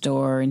food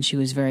store, and she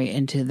was very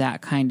into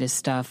that kind of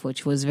stuff,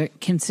 which was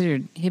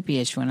considered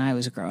hippie-ish when I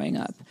was growing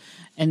up.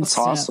 And that's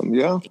awesome,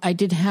 yeah. I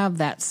did have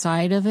that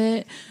side of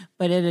it,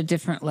 but at a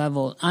different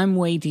level. I'm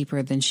way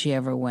deeper than she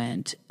ever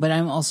went, but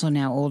I'm also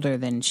now older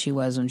than she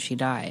was when she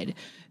died.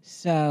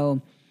 So,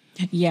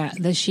 yeah,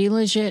 the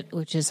shilajit,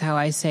 which is how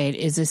I say it,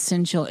 is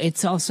essential.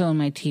 It's also in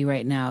my tea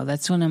right now.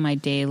 That's one of my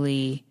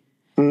daily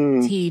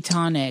tea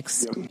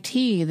tonics. Yep.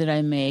 Tea that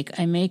I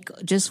make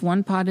just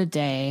one pot a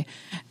day.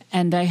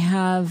 And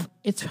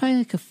it's probably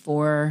like a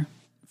four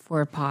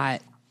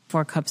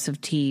cups of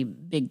tea,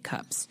 big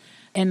cups.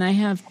 And I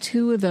have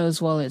 2 of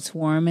those while it's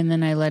warm, and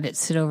then I let it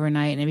sit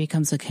overnight, and it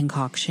becomes a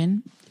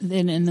concoction.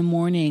 Then in the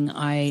morning,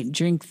 I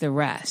drink the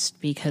rest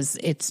because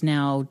it's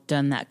now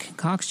done that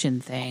concoction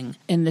thing.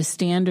 And the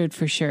standard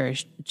for sure,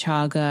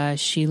 chaga,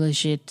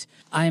 shilajit.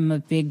 I'm a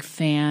big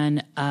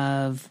fan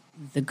of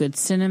the good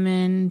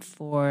cinnamon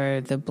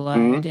for the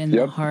blood and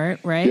the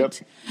heart,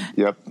 right?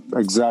 Yep,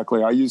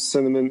 exactly. I use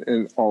cinnamon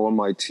in all of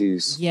my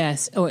teas.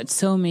 Yes. Oh, it's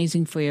so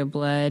amazing for your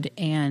blood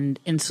and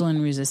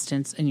insulin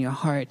resistance in your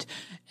heart.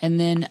 And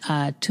then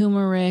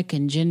turmeric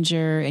and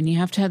ginger, and you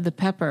have to have the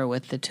pepper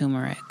with the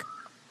turmeric.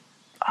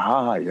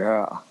 Ah,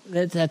 yeah.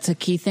 That's a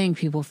key thing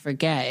people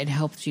forget. It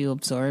helps you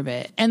absorb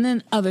it. And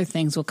then other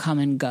things will come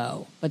and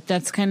go. But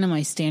that's kind of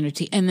my standard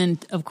tea. And then,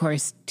 of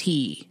course,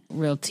 tea,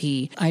 real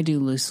tea. I do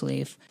loose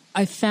leaf.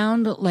 I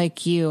found,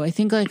 like you, I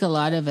think like a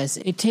lot of us,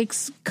 it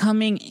takes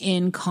coming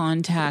in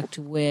contact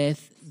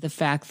with the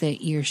fact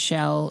that your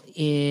shell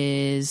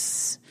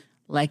is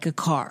like a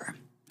car.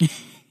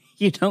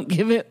 You don't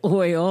give it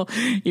oil,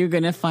 you're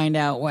going to find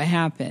out what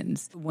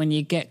happens. When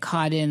you get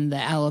caught in the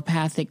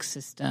allopathic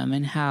system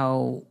and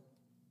how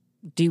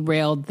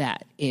derailed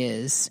that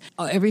is.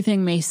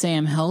 Everything may say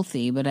I'm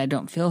healthy, but I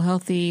don't feel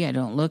healthy. I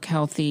don't look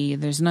healthy.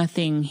 There's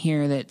nothing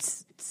here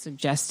that's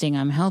suggesting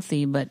I'm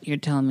healthy, but you're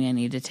telling me I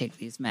need to take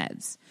these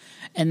meds.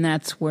 And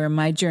that's where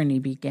my journey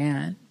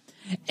began.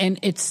 And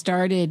it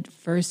started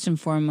first and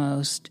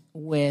foremost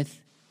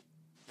with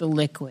the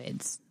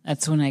liquids.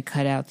 That's when I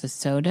cut out the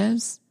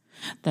sodas.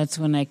 That's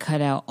when I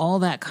cut out all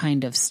that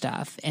kind of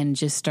stuff and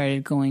just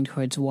started going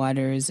towards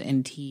waters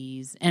and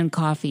teas and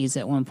coffees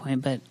at one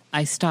point. But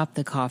I stopped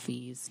the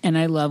coffees, and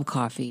I love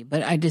coffee.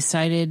 But I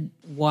decided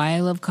why I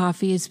love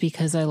coffee is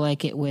because I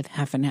like it with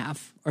half and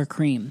half or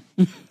cream.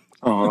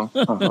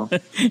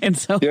 And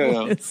so,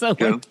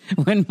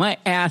 when my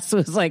ass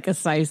was like a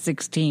size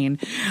 16,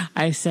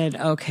 I said,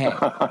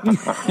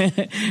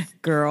 okay,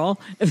 girl,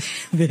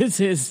 this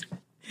is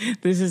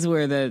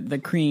where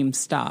the cream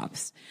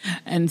stops.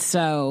 And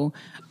so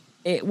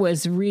it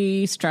was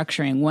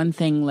restructuring. One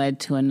thing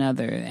led to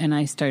another. And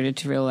I started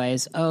to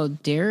realize, oh,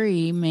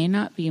 dairy may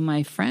not be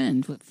my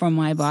friend from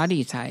my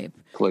body type.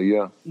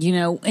 Yeah. You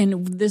know,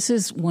 and this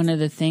is one of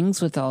the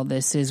things with all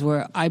this is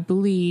where I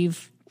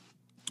believe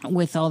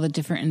with all the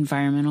different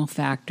environmental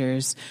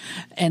factors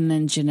and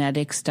then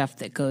genetic stuff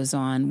that goes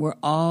on, we're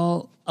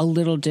all a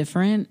little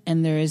different,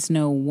 and there is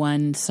no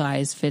one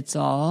size fits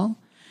all.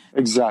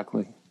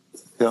 Exactly.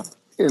 Yeah.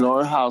 In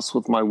our house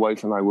with my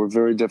wife and I, we're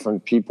very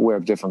different people. We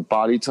have different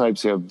body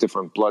types. We have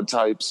different blood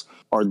types.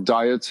 Our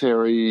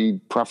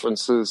dietary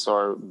preferences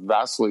are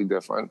vastly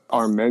different.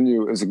 Our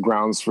menu is a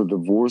grounds for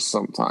divorce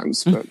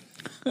sometimes, but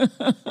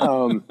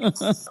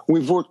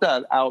we've worked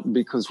that out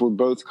because we're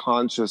both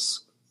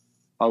conscious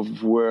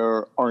of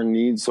where our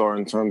needs are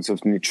in terms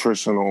of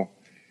nutritional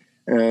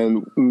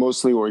and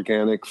mostly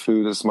organic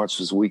food as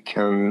much as we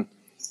can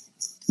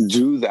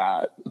do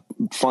that,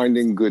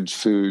 finding good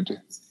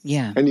food.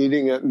 Yeah. And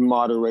eating it in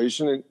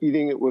moderation and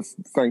eating it with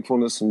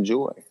thankfulness and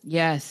joy.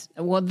 Yes.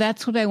 Well,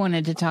 that's what I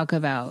wanted to talk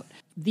about.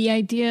 The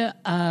idea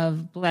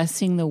of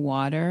blessing the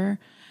water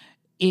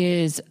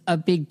is a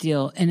big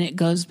deal. And it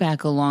goes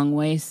back a long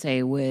way,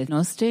 say, with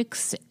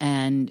Gnostics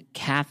and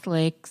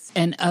Catholics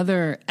and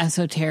other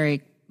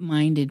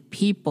esoteric-minded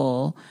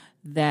people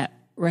that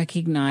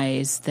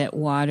recognize that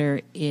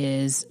water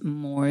is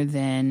more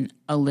than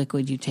a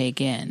liquid you take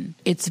in.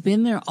 It's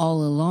been there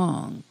all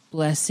along.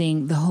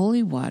 Blessing the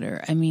holy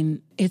water. I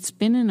mean, it's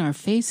been in our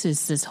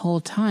faces this whole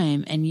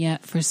time, and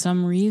yet for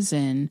some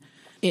reason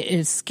it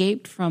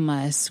escaped from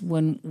us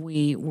when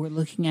we were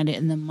looking at it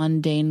in the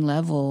mundane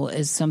level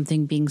as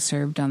something being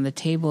served on the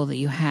table that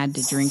you had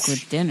to drink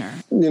with dinner.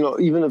 You know,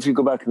 even if you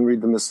go back and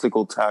read the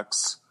mystical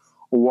texts,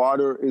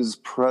 water is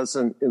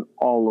present in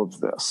all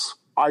of this.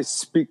 I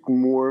speak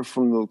more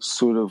from the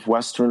sort of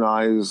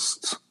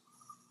westernized,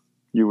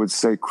 you would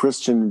say,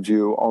 Christian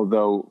view,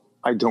 although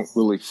I don't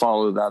really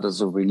follow that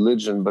as a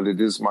religion, but it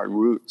is my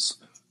roots.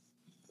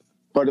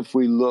 But if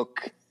we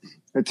look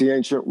at the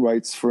ancient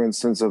rites, for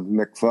instance, of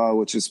mikvah,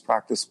 which is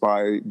practiced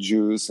by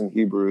Jews and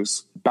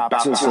Hebrews,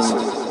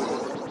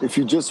 baptism, if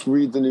you just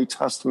read the New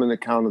Testament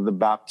account of the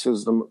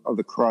baptism of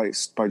the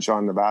Christ by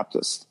John the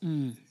Baptist,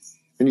 and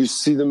you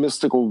see the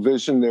mystical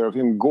vision there of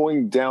him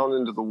going down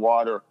into the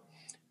water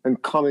and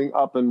coming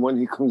up, and when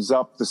he comes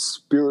up, the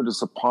Spirit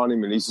is upon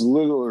him, and he's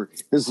literally,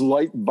 his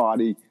light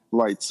body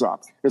lights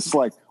up. It's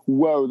like,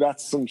 whoa,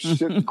 that's some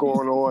shit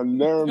going on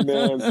there,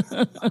 man.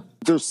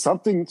 There's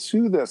something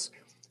to this.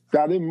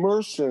 That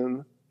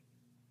immersion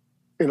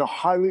in a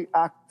highly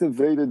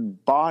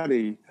activated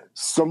body,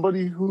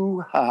 somebody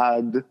who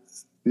had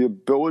the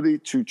ability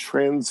to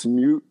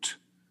transmute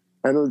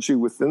energy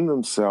within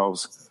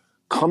themselves,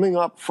 coming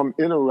up from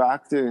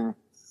interacting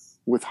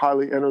with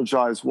highly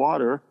energized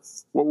water,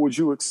 what would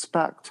you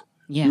expect?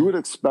 Yeah. You would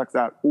expect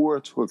that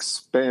aura to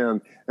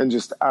expand and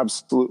just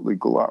absolutely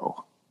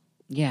glow.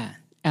 Yeah,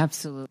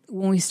 absolutely.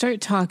 When we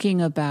start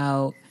talking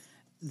about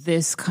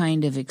this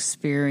kind of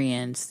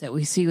experience that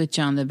we see with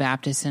John the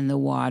Baptist in the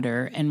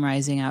water and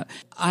rising out,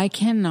 I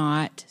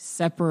cannot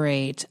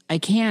separate. I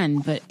can,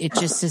 but it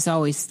just is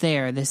always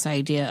there, this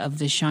idea of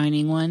the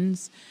shining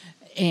ones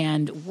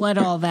and what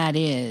all that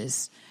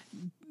is.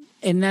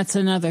 And that's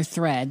another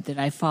thread that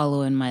I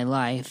follow in my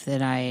life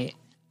that I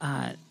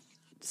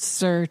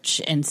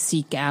search and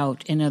seek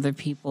out in other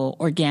people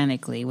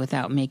organically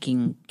without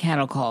making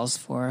cattle calls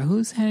for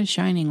who's had a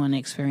shining one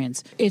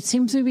experience. It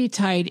seems to be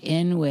tied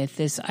in with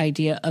this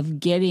idea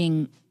of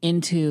getting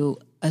into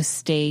a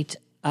state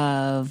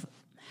of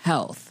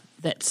health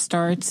that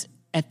starts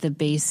at the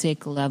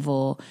basic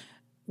level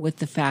with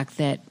the fact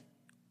that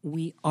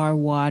we are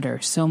water.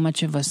 So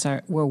much of us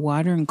we're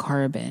water and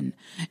carbon.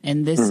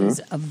 And this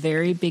is a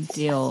very big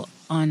deal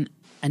on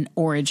an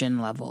origin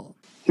level.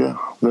 Yeah,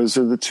 those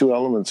are the two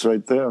elements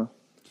right there,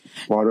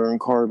 water and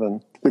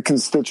carbon. The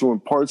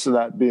constituent parts of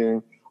that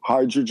being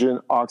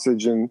hydrogen,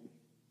 oxygen,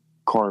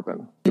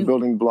 carbon, the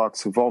building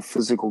blocks of all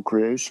physical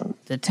creation.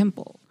 The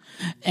temple.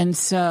 And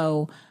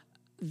so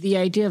the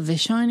idea of the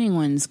shining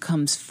ones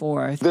comes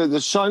forth.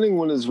 The shining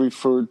one is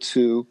referred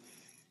to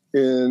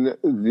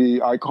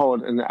in I call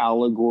it an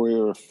allegory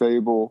or a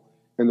fable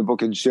in the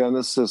book of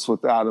Genesis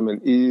with Adam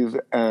and Eve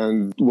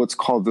and what's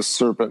called the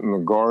serpent in the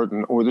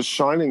garden, or the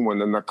shining one,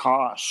 the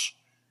Nakash.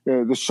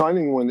 The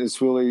shining one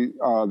is really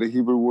the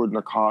Hebrew word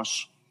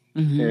nakash,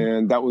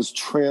 and that was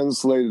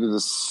translated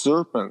as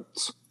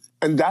serpent.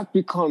 And that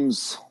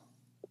becomes,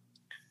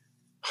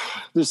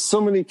 there's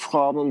so many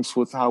problems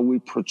with how we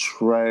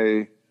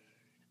portray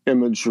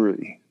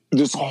imagery.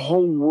 There's a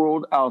whole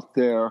world out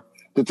there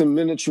that the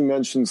minute you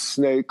mention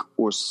snake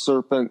or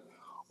serpent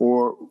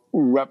or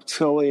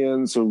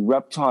reptilians or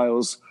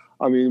reptiles,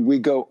 I mean, we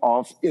go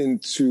off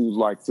into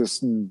like this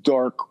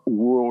dark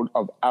world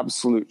of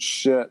absolute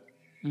shit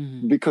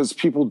because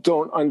people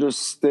don't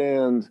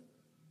understand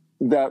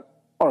that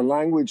our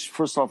language,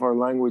 first off, our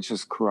language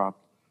is corrupt.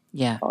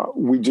 Yeah.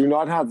 We do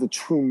not have the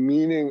true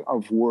meaning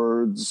of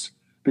words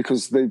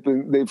because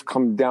they've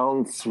come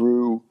down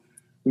through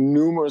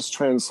numerous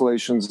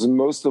translations, and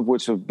most of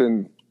which have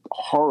been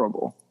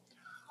horrible.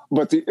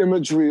 But the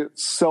imagery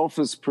itself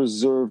is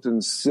preserved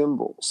in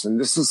symbols. And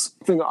this is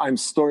the thing I'm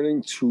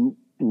starting to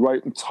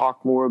write and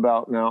talk more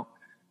about now,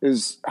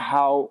 is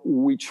how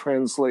we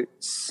translate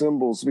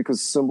symbols,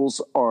 because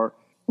symbols are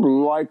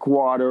like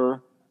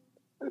water.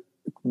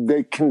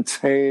 They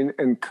contain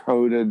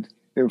encoded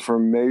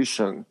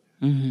information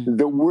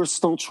that we're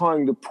still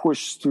trying to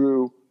push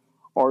through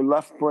our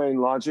left brain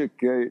logic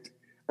gate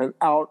and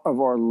out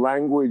of our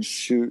language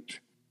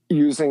chute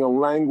using a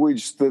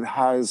language that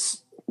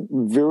has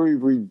very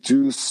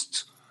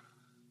reduced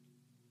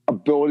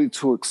ability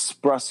to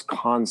express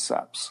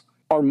concepts.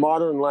 Our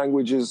modern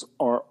languages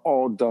are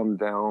all dumbed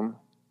down.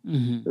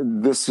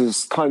 This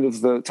is kind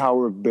of the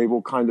Tower of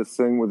Babel kind of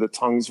thing where the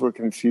tongues were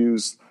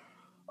confused.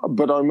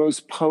 But our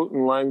most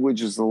potent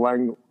language is the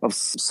language of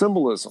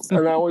symbolism.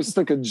 And I always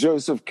think of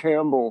Joseph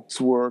Campbell's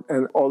work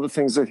and all the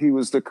things that he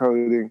was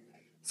decoding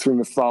through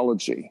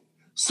mythology.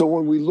 So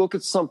when we look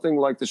at something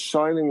like the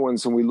Shining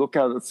Ones and we look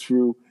at it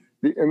through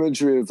the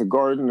imagery of the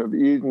Garden of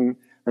Eden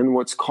and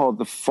what's called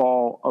the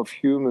fall of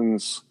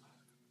humans,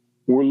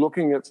 we're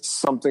looking at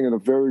something in a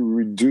very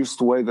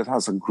reduced way that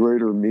has a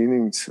greater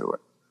meaning to it.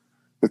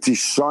 That these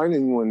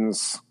Shining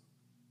Ones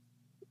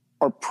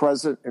are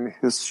present in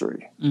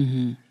history.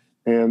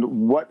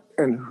 And what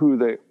and who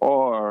they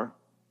are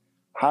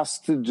has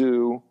to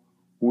do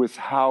with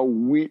how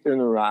we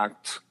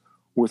interact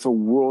with a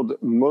world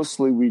that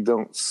mostly we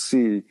don't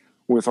see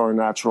with our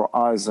natural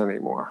eyes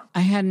anymore. I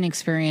had an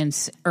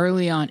experience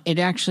early on. It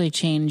actually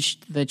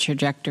changed the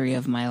trajectory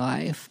of my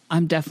life.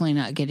 I'm definitely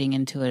not getting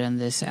into it in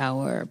this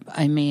hour.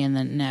 I may in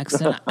the next.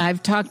 And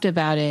I've talked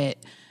about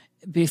it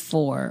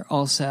before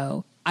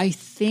also. I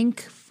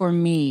think for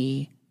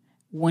me,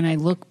 when I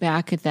look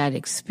back at that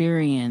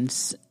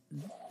experience,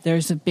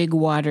 there's a big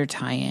water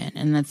tie-in,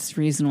 and that's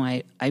the reason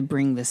why I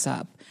bring this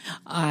up.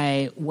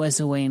 I was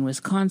away in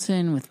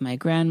Wisconsin with my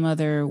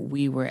grandmother.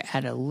 We were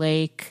at a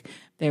lake.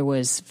 There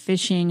was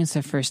fishing. It's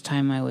the first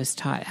time I was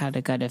taught how to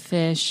gut a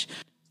fish.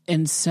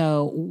 And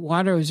so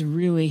water was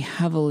really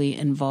heavily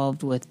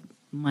involved with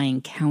my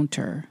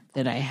encounter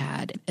that I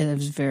had. I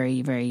was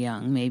very, very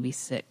young, maybe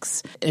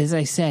 6. As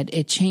I said,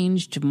 it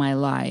changed my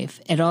life.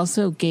 It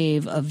also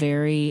gave a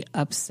very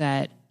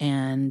upset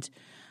and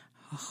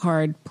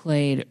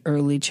hard-played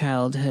early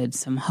childhood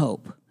some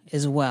hope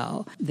as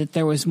well, that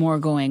there was more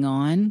going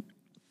on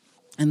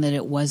and that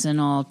it wasn't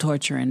all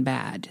torture and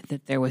bad,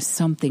 that there was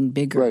something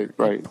bigger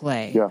at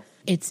play. Yeah.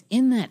 It's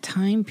in that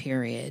time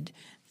period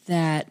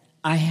that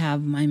I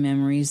have my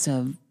memories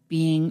of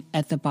being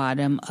at the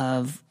bottom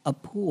of a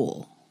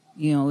pool.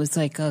 You know, it's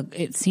like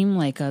it seemed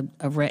like a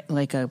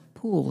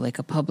pool, like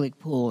a public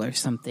pool or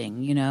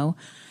something, you know?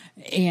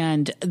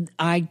 And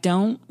I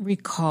don't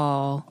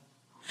recall.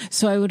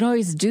 So I would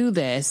always do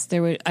this.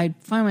 I'd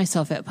find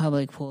myself at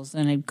public pools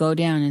and I'd go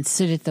down and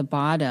sit at the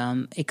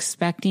bottom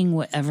expecting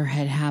whatever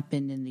had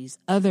happened in these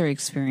other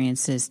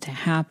experiences to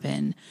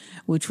happen,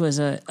 which was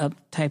a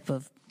type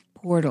of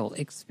portal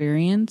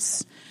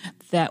experience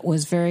that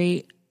was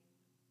very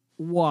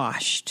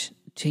washed,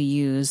 to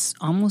use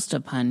almost a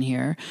pun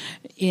here,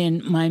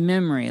 in my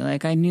memory.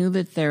 Like I knew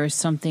that there was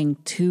something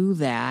to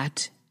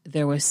that.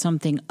 There was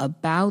something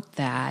about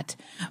that,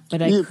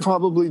 but you're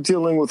probably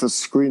dealing with a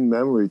screen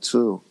memory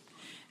too.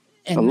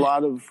 And a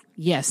lot of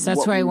that's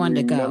where I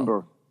wanted to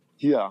go.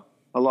 Yeah,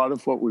 a lot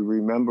of what we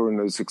remember in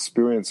those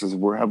experiences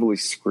were heavily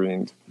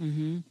screened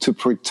to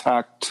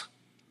protect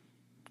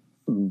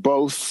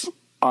both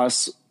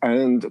us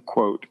and,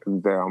 quote,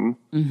 them.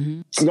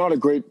 It's not a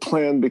great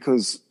plan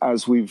because,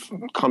 as we've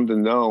come to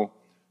know,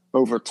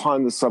 over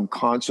time the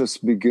subconscious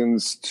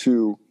begins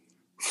to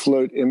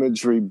float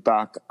imagery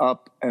back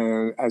up,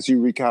 and as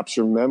you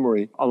recapture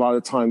memory, a lot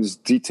of times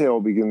detail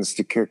begins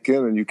to kick in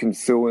and you can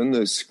fill in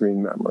those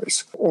screen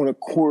memories. On a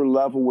core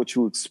level, what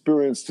you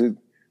experienced,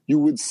 you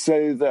would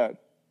say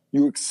that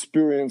you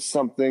experienced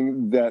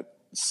something that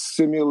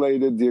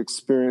simulated the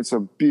experience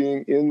of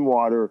being in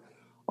water,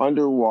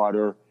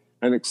 underwater,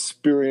 and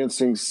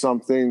experiencing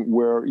something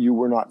where you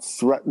were not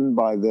threatened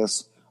by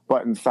this,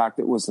 but in fact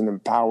it was an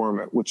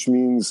empowerment, which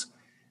means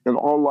in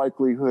all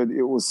likelihood,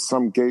 it was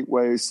some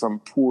gateway, some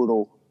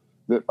portal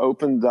that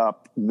opened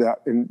up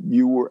and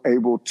you were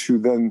able to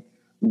then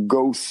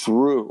go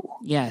through.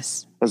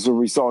 Yes. As a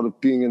result of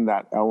being in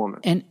that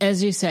element. And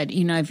as you said,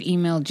 you know, I've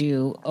emailed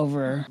you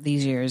over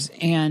these years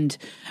and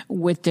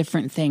with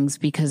different things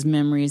because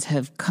memories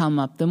have come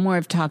up. The more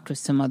I've talked with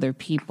some other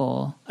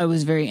people, I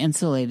was very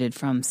insulated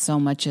from so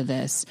much of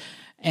this.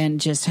 and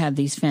just had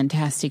these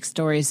fantastic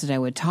stories that I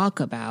would talk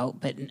about,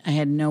 but I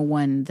had no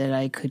one that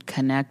I could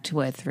connect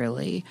with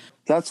really.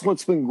 That's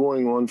what's been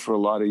going on for a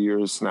lot of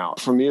years now.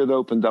 For me, it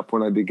opened up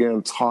when I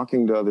began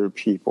talking to other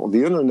people.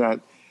 The internet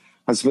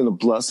has been a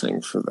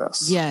blessing for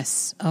this.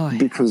 Yes. Oh,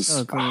 because I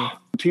so agree.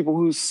 People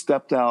who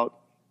stepped out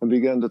and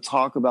began to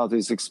talk about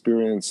these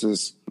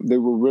experiences, they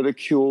were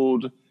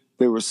ridiculed,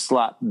 they were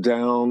slapped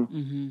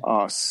down,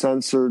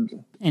 censored.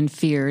 And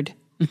feared.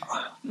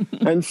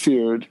 And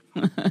feared.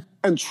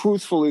 And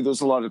truthfully,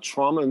 there's a lot of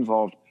trauma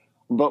involved.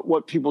 But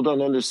what people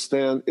don't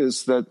understand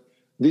is that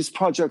these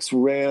projects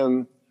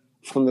ran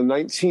from the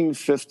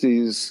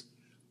 1950s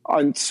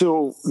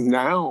until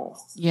now.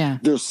 Yeah.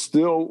 They're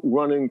still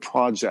running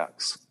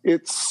projects.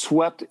 It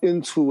swept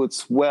into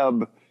its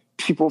web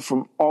people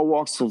from all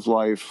walks of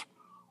life,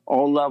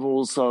 all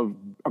levels of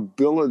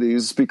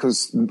abilities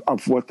because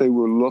of what they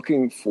were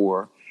looking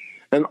for,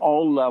 and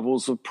all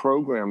levels of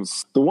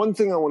programs. The one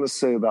thing I want to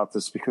say about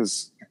this,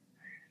 because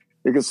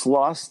it gets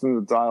lost in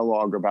the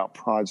dialogue about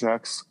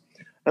projects,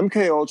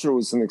 MKUltra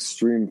was an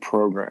extreme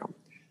program.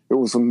 It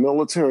was a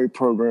military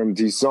program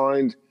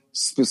designed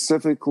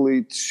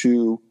specifically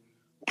to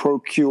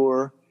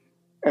procure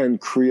and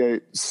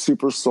create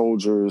super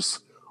soldiers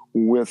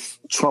with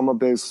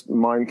trauma-based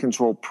mind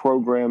control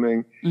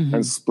programming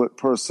and split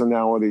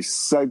personality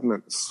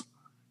segments.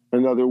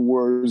 In other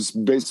words,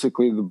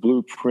 basically the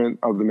blueprint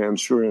of the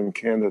Manchurian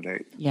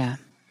Candidate. Yeah.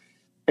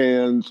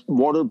 And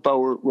Walter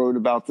Bower wrote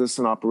about this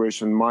in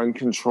Operation Mind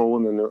Control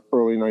in the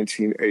early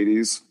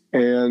 1980s.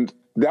 And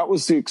that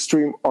was the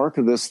extreme arc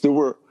of this. There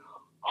were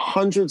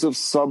hundreds of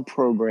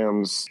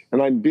sub-programs,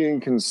 and I'm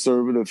being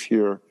conservative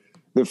here,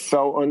 that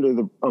fell under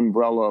the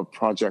umbrella of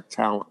Project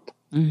Talent.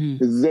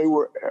 They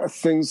were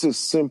things as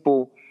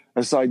simple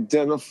as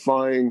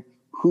identifying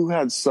who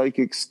had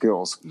psychic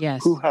skills,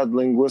 who had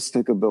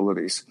linguistic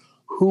abilities,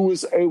 who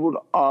was able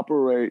to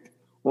operate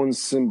on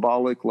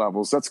symbolic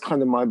levels. That's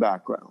kind of my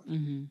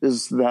background,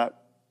 is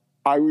that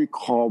I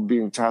recall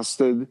being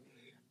tested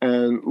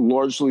and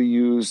largely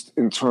used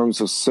in terms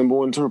of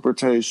symbol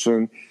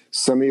interpretation,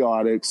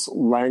 semiotics,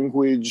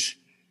 language,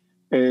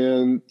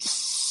 and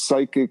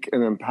psychic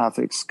and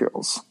empathic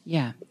skills.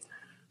 Yeah.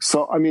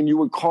 So, I mean, you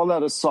would call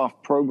that a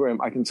soft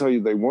program. I can tell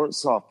you they weren't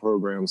soft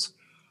programs,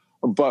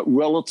 but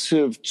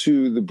relative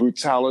to the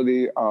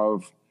brutality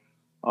of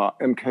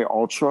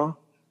MKUltra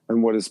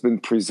and what has been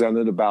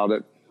presented about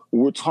it,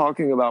 we're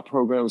talking about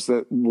programs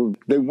that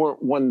they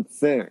weren't one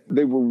thing.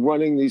 They were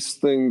running these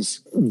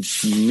things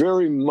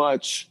very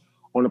much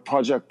on a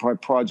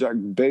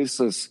project-by-project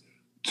basis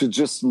to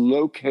just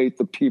locate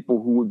the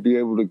people who would be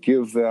able to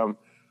give them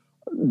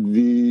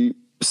the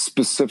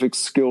specific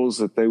skills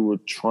that they were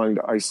trying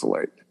to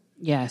isolate.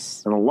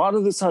 Yes. And a lot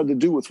of this had to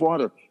do with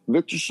water.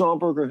 Victor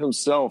Schomburger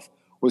himself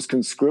was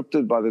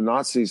conscripted by the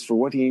Nazis for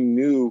what he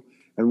knew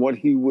and what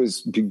he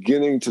was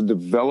beginning to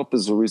develop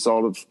as a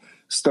result of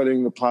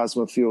studying the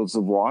plasma fields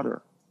of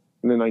water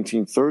in the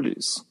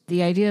 1930s.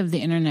 The idea of the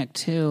internet,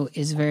 too,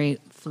 is very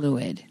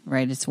fluid,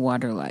 right? It's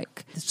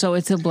water-like. So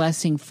it's a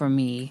blessing for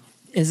me,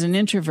 as an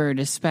introvert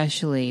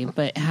especially,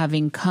 but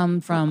having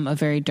come from a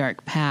very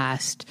dark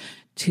past,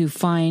 to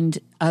find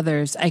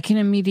others, I can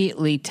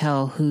immediately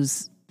tell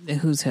who's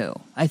who.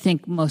 I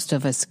think most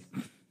of us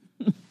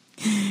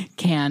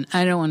can.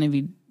 I don't want to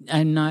be,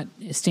 I'm not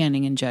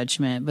standing in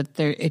judgment, but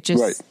it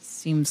just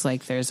seems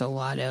like there's a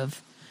lot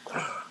of...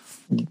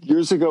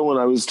 Years ago when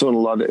I was doing a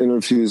lot of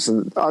interviews,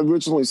 and I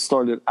originally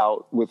started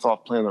out with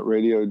off-planet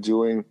radio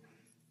doing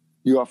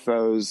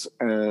UFOs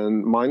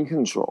and mind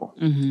control.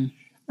 And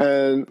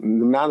the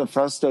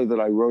manifesto that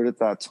I wrote at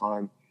that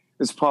time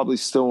is probably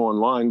still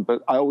online,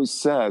 but I always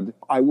said,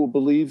 I will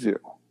believe you.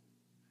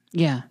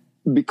 Yeah.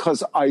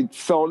 Because I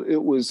felt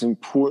it was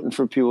important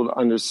for people to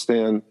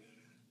understand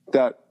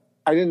that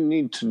I didn't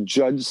need to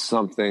judge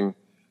something.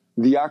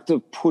 The act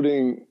of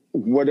putting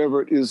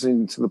whatever it is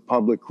into the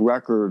public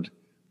record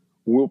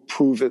will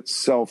prove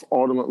itself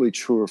ultimately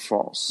true or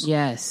false.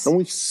 Yes. And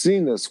we've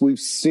seen this. We've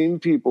seen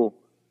people,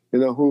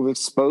 who've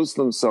exposed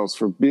themselves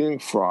for being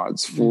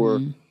frauds, for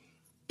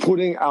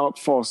putting out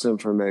false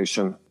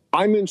information.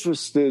 I'm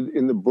interested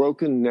in the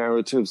broken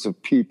narratives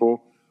of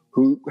people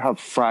who have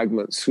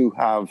fragments, who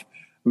have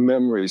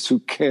memories, who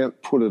can't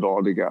put it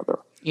all together.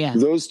 Yeah.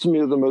 Those to me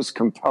are the most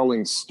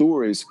compelling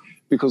stories,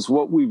 because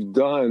what we've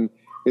done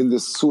in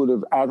this sort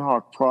of ad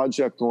hoc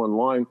project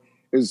online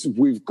is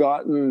we've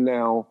gotten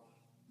now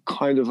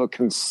kind of a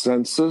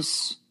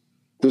consensus.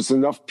 There's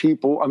enough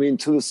people. I mean,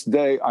 to this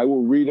day, I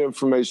will read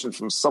information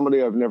from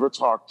somebody I've never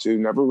talked to,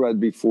 never read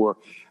before,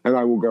 and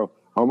I will go,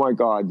 oh my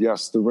God,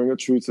 yes, the ring of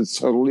truth is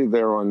totally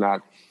there on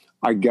that.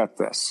 I get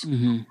this.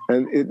 And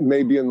it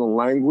may be in the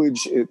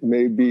language, it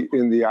may be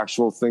in the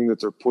actual thing that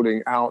they're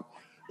putting out.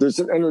 There's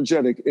an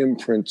energetic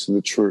imprint to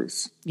the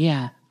truth.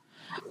 Yeah,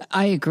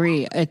 I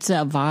agree. It's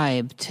a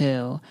vibe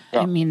too. Yeah.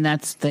 I mean,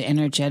 that's the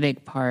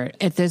energetic part.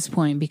 At this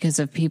point, because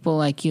of people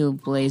like you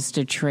blazed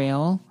a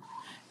trail,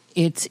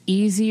 it's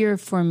easier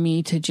for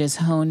me to just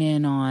hone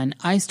in on,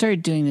 I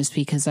started doing this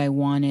because I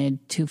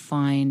wanted to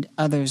find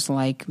others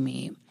like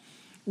me.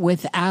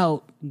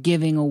 without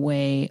giving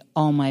away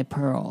all my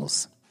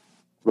pearls.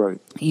 Right.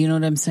 You know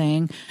what I'm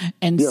saying?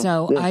 And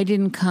I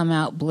didn't come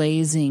out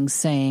blazing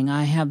saying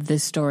I have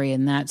this story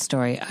and that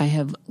story. I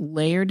have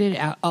layered it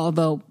out.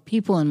 Although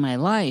people in my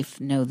life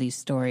know these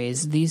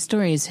stories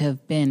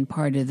have been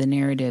part of the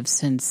narrative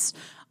since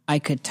I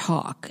could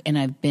talk, and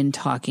I've been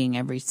talking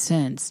ever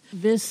since.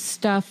 This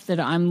stuff that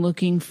I'm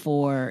looking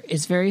for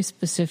is very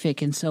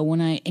specific. And so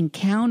when I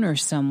encounter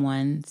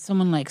someone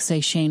like, say,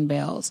 Shane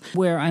Bales,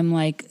 where I'm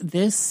like,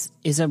 this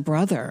is a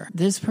brother.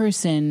 This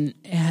person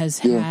has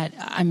had,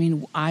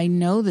 I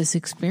know this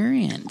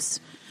experience.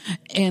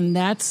 And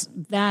that's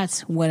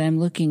what I'm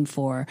looking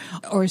for.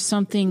 Or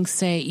something,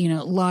 say,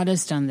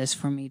 Lotta's done this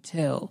for me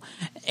too.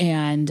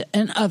 And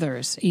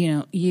others,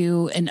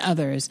 you and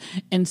others.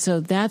 And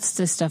so that's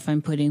the stuff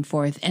I'm putting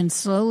forth. And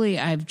slowly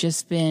I've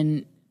just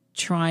been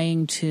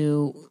trying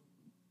to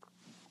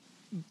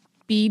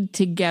bead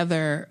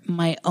together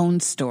my own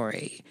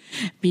story,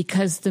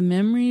 because the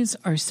memories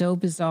are so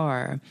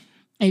bizarre.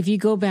 If you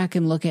go back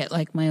and look at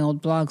like my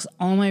old blogs,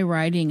 all my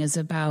writing is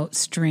about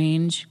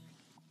strange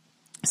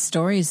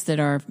stories that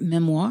are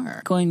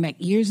memoir, going back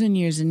years and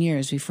years and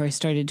years before I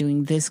started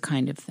doing this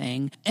kind of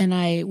thing. And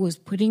I was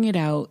putting it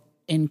out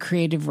in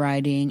creative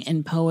writing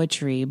and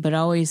poetry, but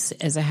always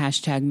as a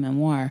hashtag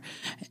memoir.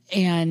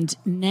 And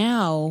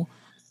now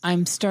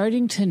I'm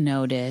starting to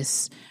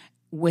notice,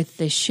 with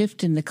the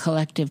shift in the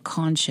collective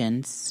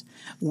conscience,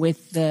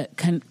 with the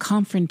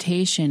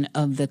confrontation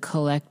of the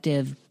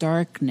collective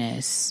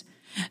darkness,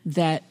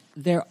 that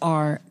there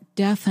are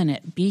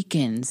definite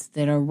beacons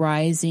that are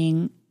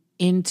rising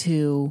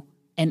into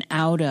and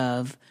out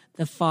of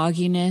the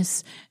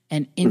fogginess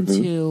and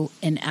into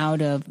and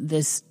out of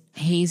this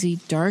hazy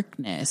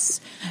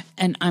darkness.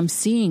 And I'm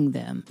seeing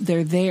them.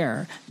 They're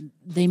there.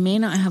 They may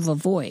not have a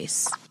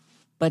voice,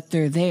 but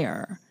they're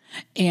there.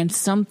 And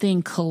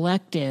something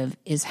collective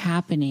is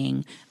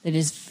happening that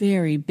is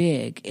very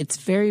big. It's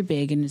very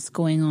big, and it's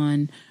going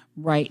on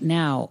right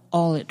now,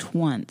 all at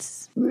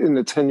once. In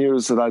the 10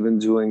 years that I've been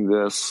doing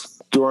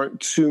this, there aren't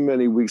too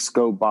many weeks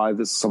go by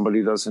that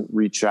somebody doesn't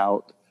reach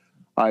out.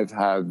 I've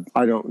had,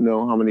 I don't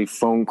know how many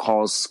phone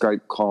calls,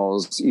 Skype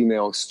calls,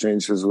 email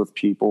exchanges with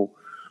people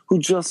who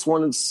just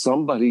wanted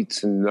somebody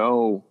to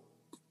know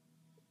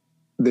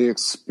they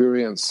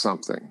experienced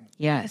something.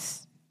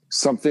 Yes.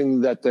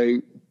 Something that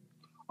they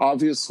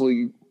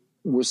obviously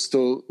were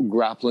still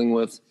grappling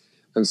with,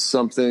 and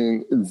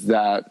something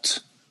that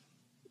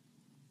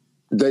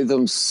they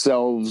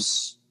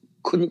themselves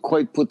couldn't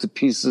quite put the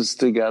pieces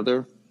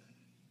together.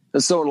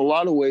 And so in a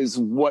lot of ways,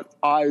 what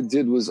I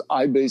did was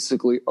I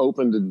basically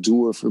opened a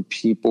door for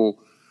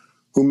people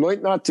who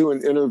might not do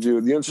an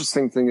interview. The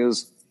interesting thing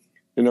is,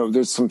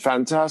 there's some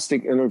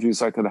fantastic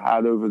interviews I could have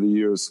had over the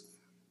years.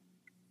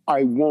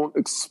 I won't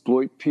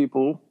exploit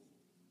people,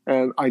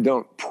 and I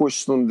don't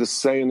push them to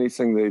say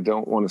anything they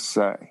don't want to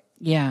say.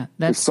 Yeah,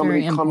 that's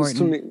very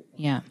important.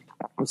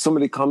 If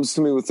somebody comes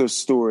to me with their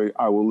story,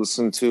 I will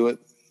listen to it.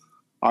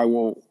 I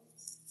won't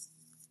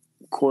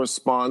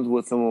correspond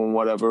with them on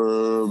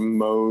whatever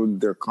mode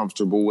they're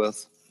comfortable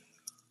with.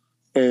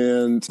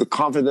 And the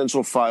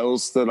confidential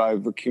files that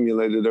I've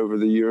accumulated over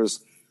the years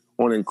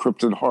on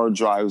encrypted hard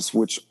drives,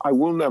 which I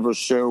will never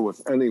share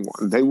with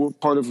anyone. They were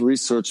part of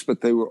research,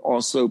 but they were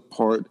also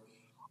part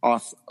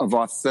of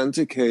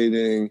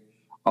authenticating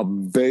a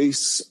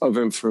base of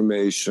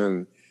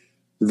information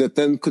that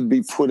then could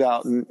be put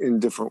out in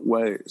different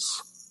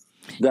ways,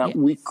 that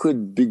we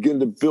could begin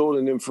to build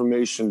an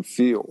information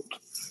field.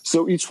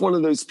 So each one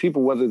of those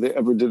people, whether they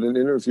ever did an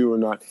interview or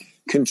not,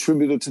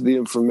 contributed to the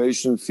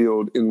information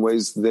field in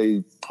ways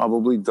they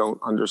probably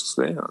don't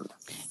understand.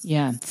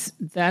 Yeah,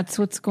 that's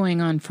what's going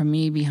on for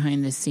me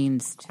behind the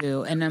scenes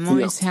too. And I'm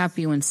always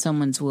happy when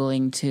someone's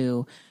willing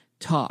to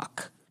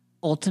talk.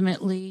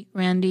 Ultimately,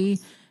 Randy,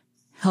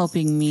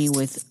 helping me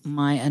with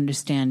my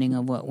understanding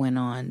of what went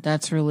on.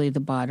 That's really the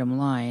bottom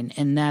line.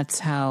 And that's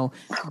how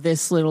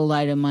this little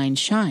light of mine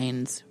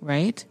shines,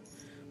 right?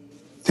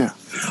 Yeah.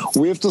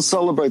 We have to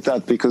celebrate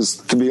that, because,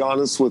 to be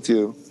honest with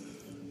you,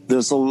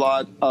 there's a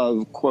lot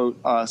of, quote,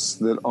 us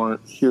that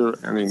aren't here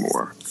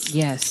anymore.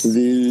 Yes.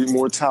 The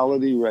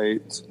mortality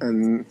rate,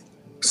 and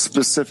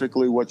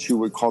specifically what you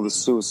would call the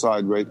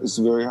suicide rate, is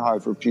very high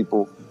for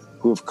people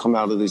who have come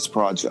out of these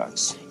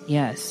projects.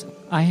 Yes.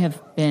 I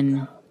have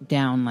been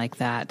down like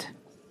that.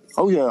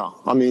 Oh, yeah.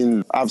 I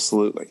mean,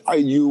 absolutely.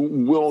 You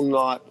will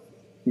not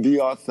be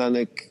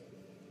authentic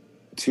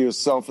to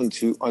yourself and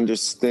to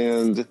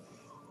understand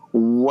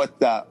what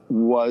that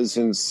was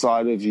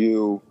inside of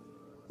you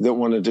that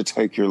wanted to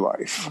take your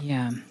life.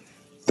 Yeah.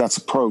 That's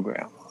a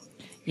program.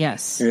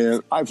 Yes.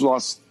 And I've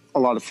lost a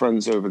lot of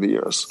friends over the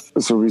years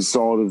as a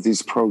result of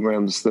these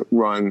programs that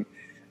run,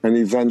 and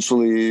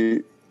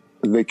eventually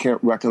they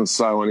can't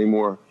reconcile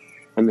anymore,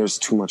 and there's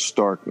too much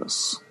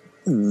darkness.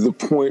 The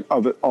point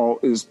of it all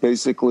is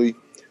basically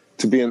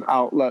to be an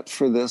outlet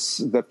for this,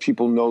 that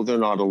people know they're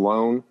not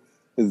alone,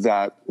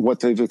 that what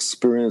they've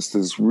experienced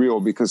is real.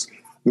 Because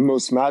the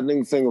most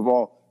maddening thing of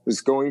all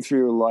is going through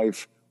your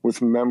life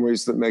with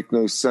memories that make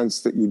no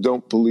sense, that you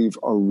don't believe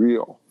are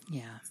real.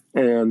 Yeah.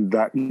 and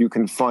that you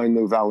can find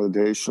no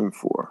validation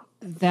for.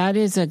 That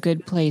is a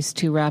good place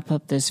to wrap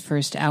up this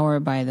first hour,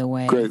 by the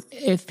way. Great.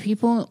 If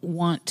people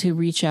want to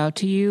reach out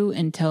to you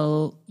and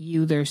tell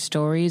you their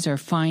stories or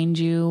find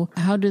you,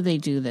 how do they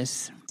do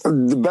this?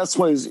 The best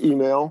way is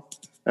email,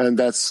 and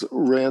that's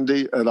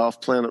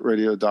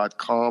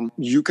randy@offplanetradio.com.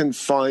 You can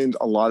find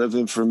a lot of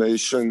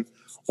information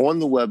on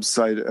the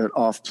website at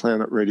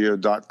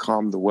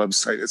offplanetradio.com, the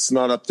website. It's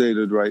not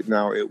updated right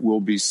now. It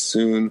will be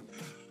soon.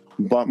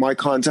 But my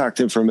contact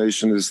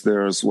information is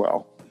there as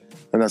well.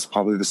 And that's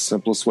probably the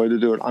simplest way to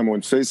do it. I'm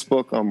on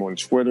Facebook, I'm on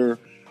Twitter,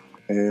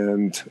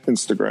 and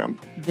Instagram.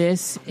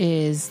 This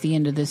is the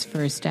end of this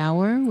first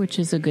hour, which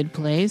is a good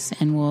place.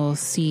 And we'll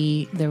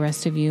see the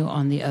rest of you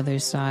on the other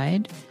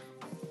side.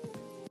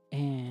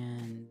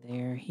 And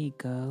there he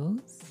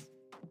goes,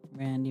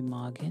 Randy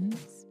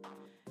Maugans.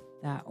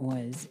 That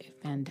was a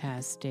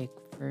fantastic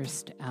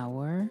first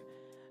hour.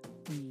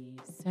 The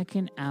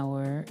second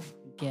hour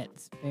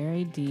gets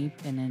very deep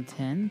and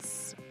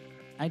intense.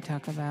 I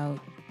talk about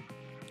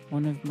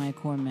one of my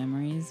core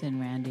memories, and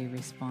Randy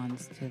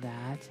responds to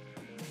that.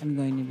 I'm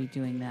going to be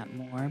doing that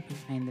more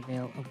behind the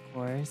veil, of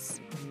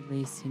course,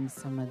 releasing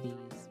some of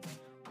these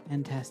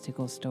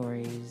fantastical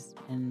stories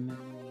and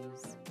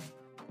memories,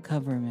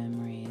 cover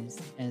memories,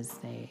 as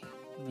they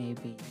may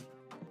be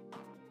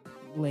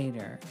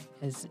later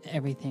as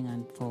everything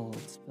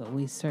unfolds. But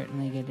we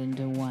certainly get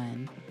into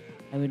one.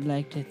 I would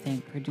like to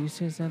thank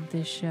producers of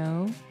this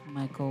show,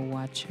 Michael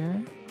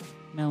Watcher,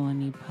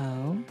 Melanie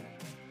Poe,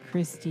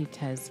 Christy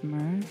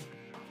Tesmer,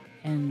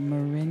 and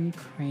Marin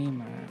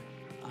Kramer.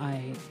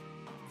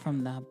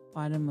 From the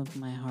bottom of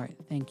my heart,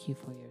 thank you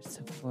for your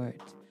support,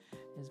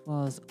 as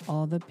well as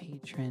all the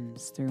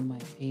patrons through my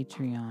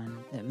Patreon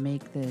that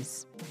make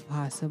this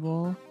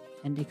possible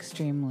and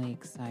extremely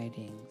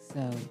exciting.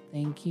 So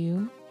thank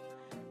you,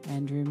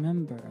 and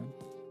remember,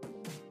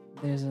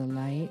 there's a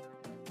light,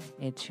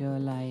 it's your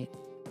light,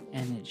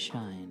 and it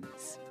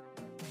shines.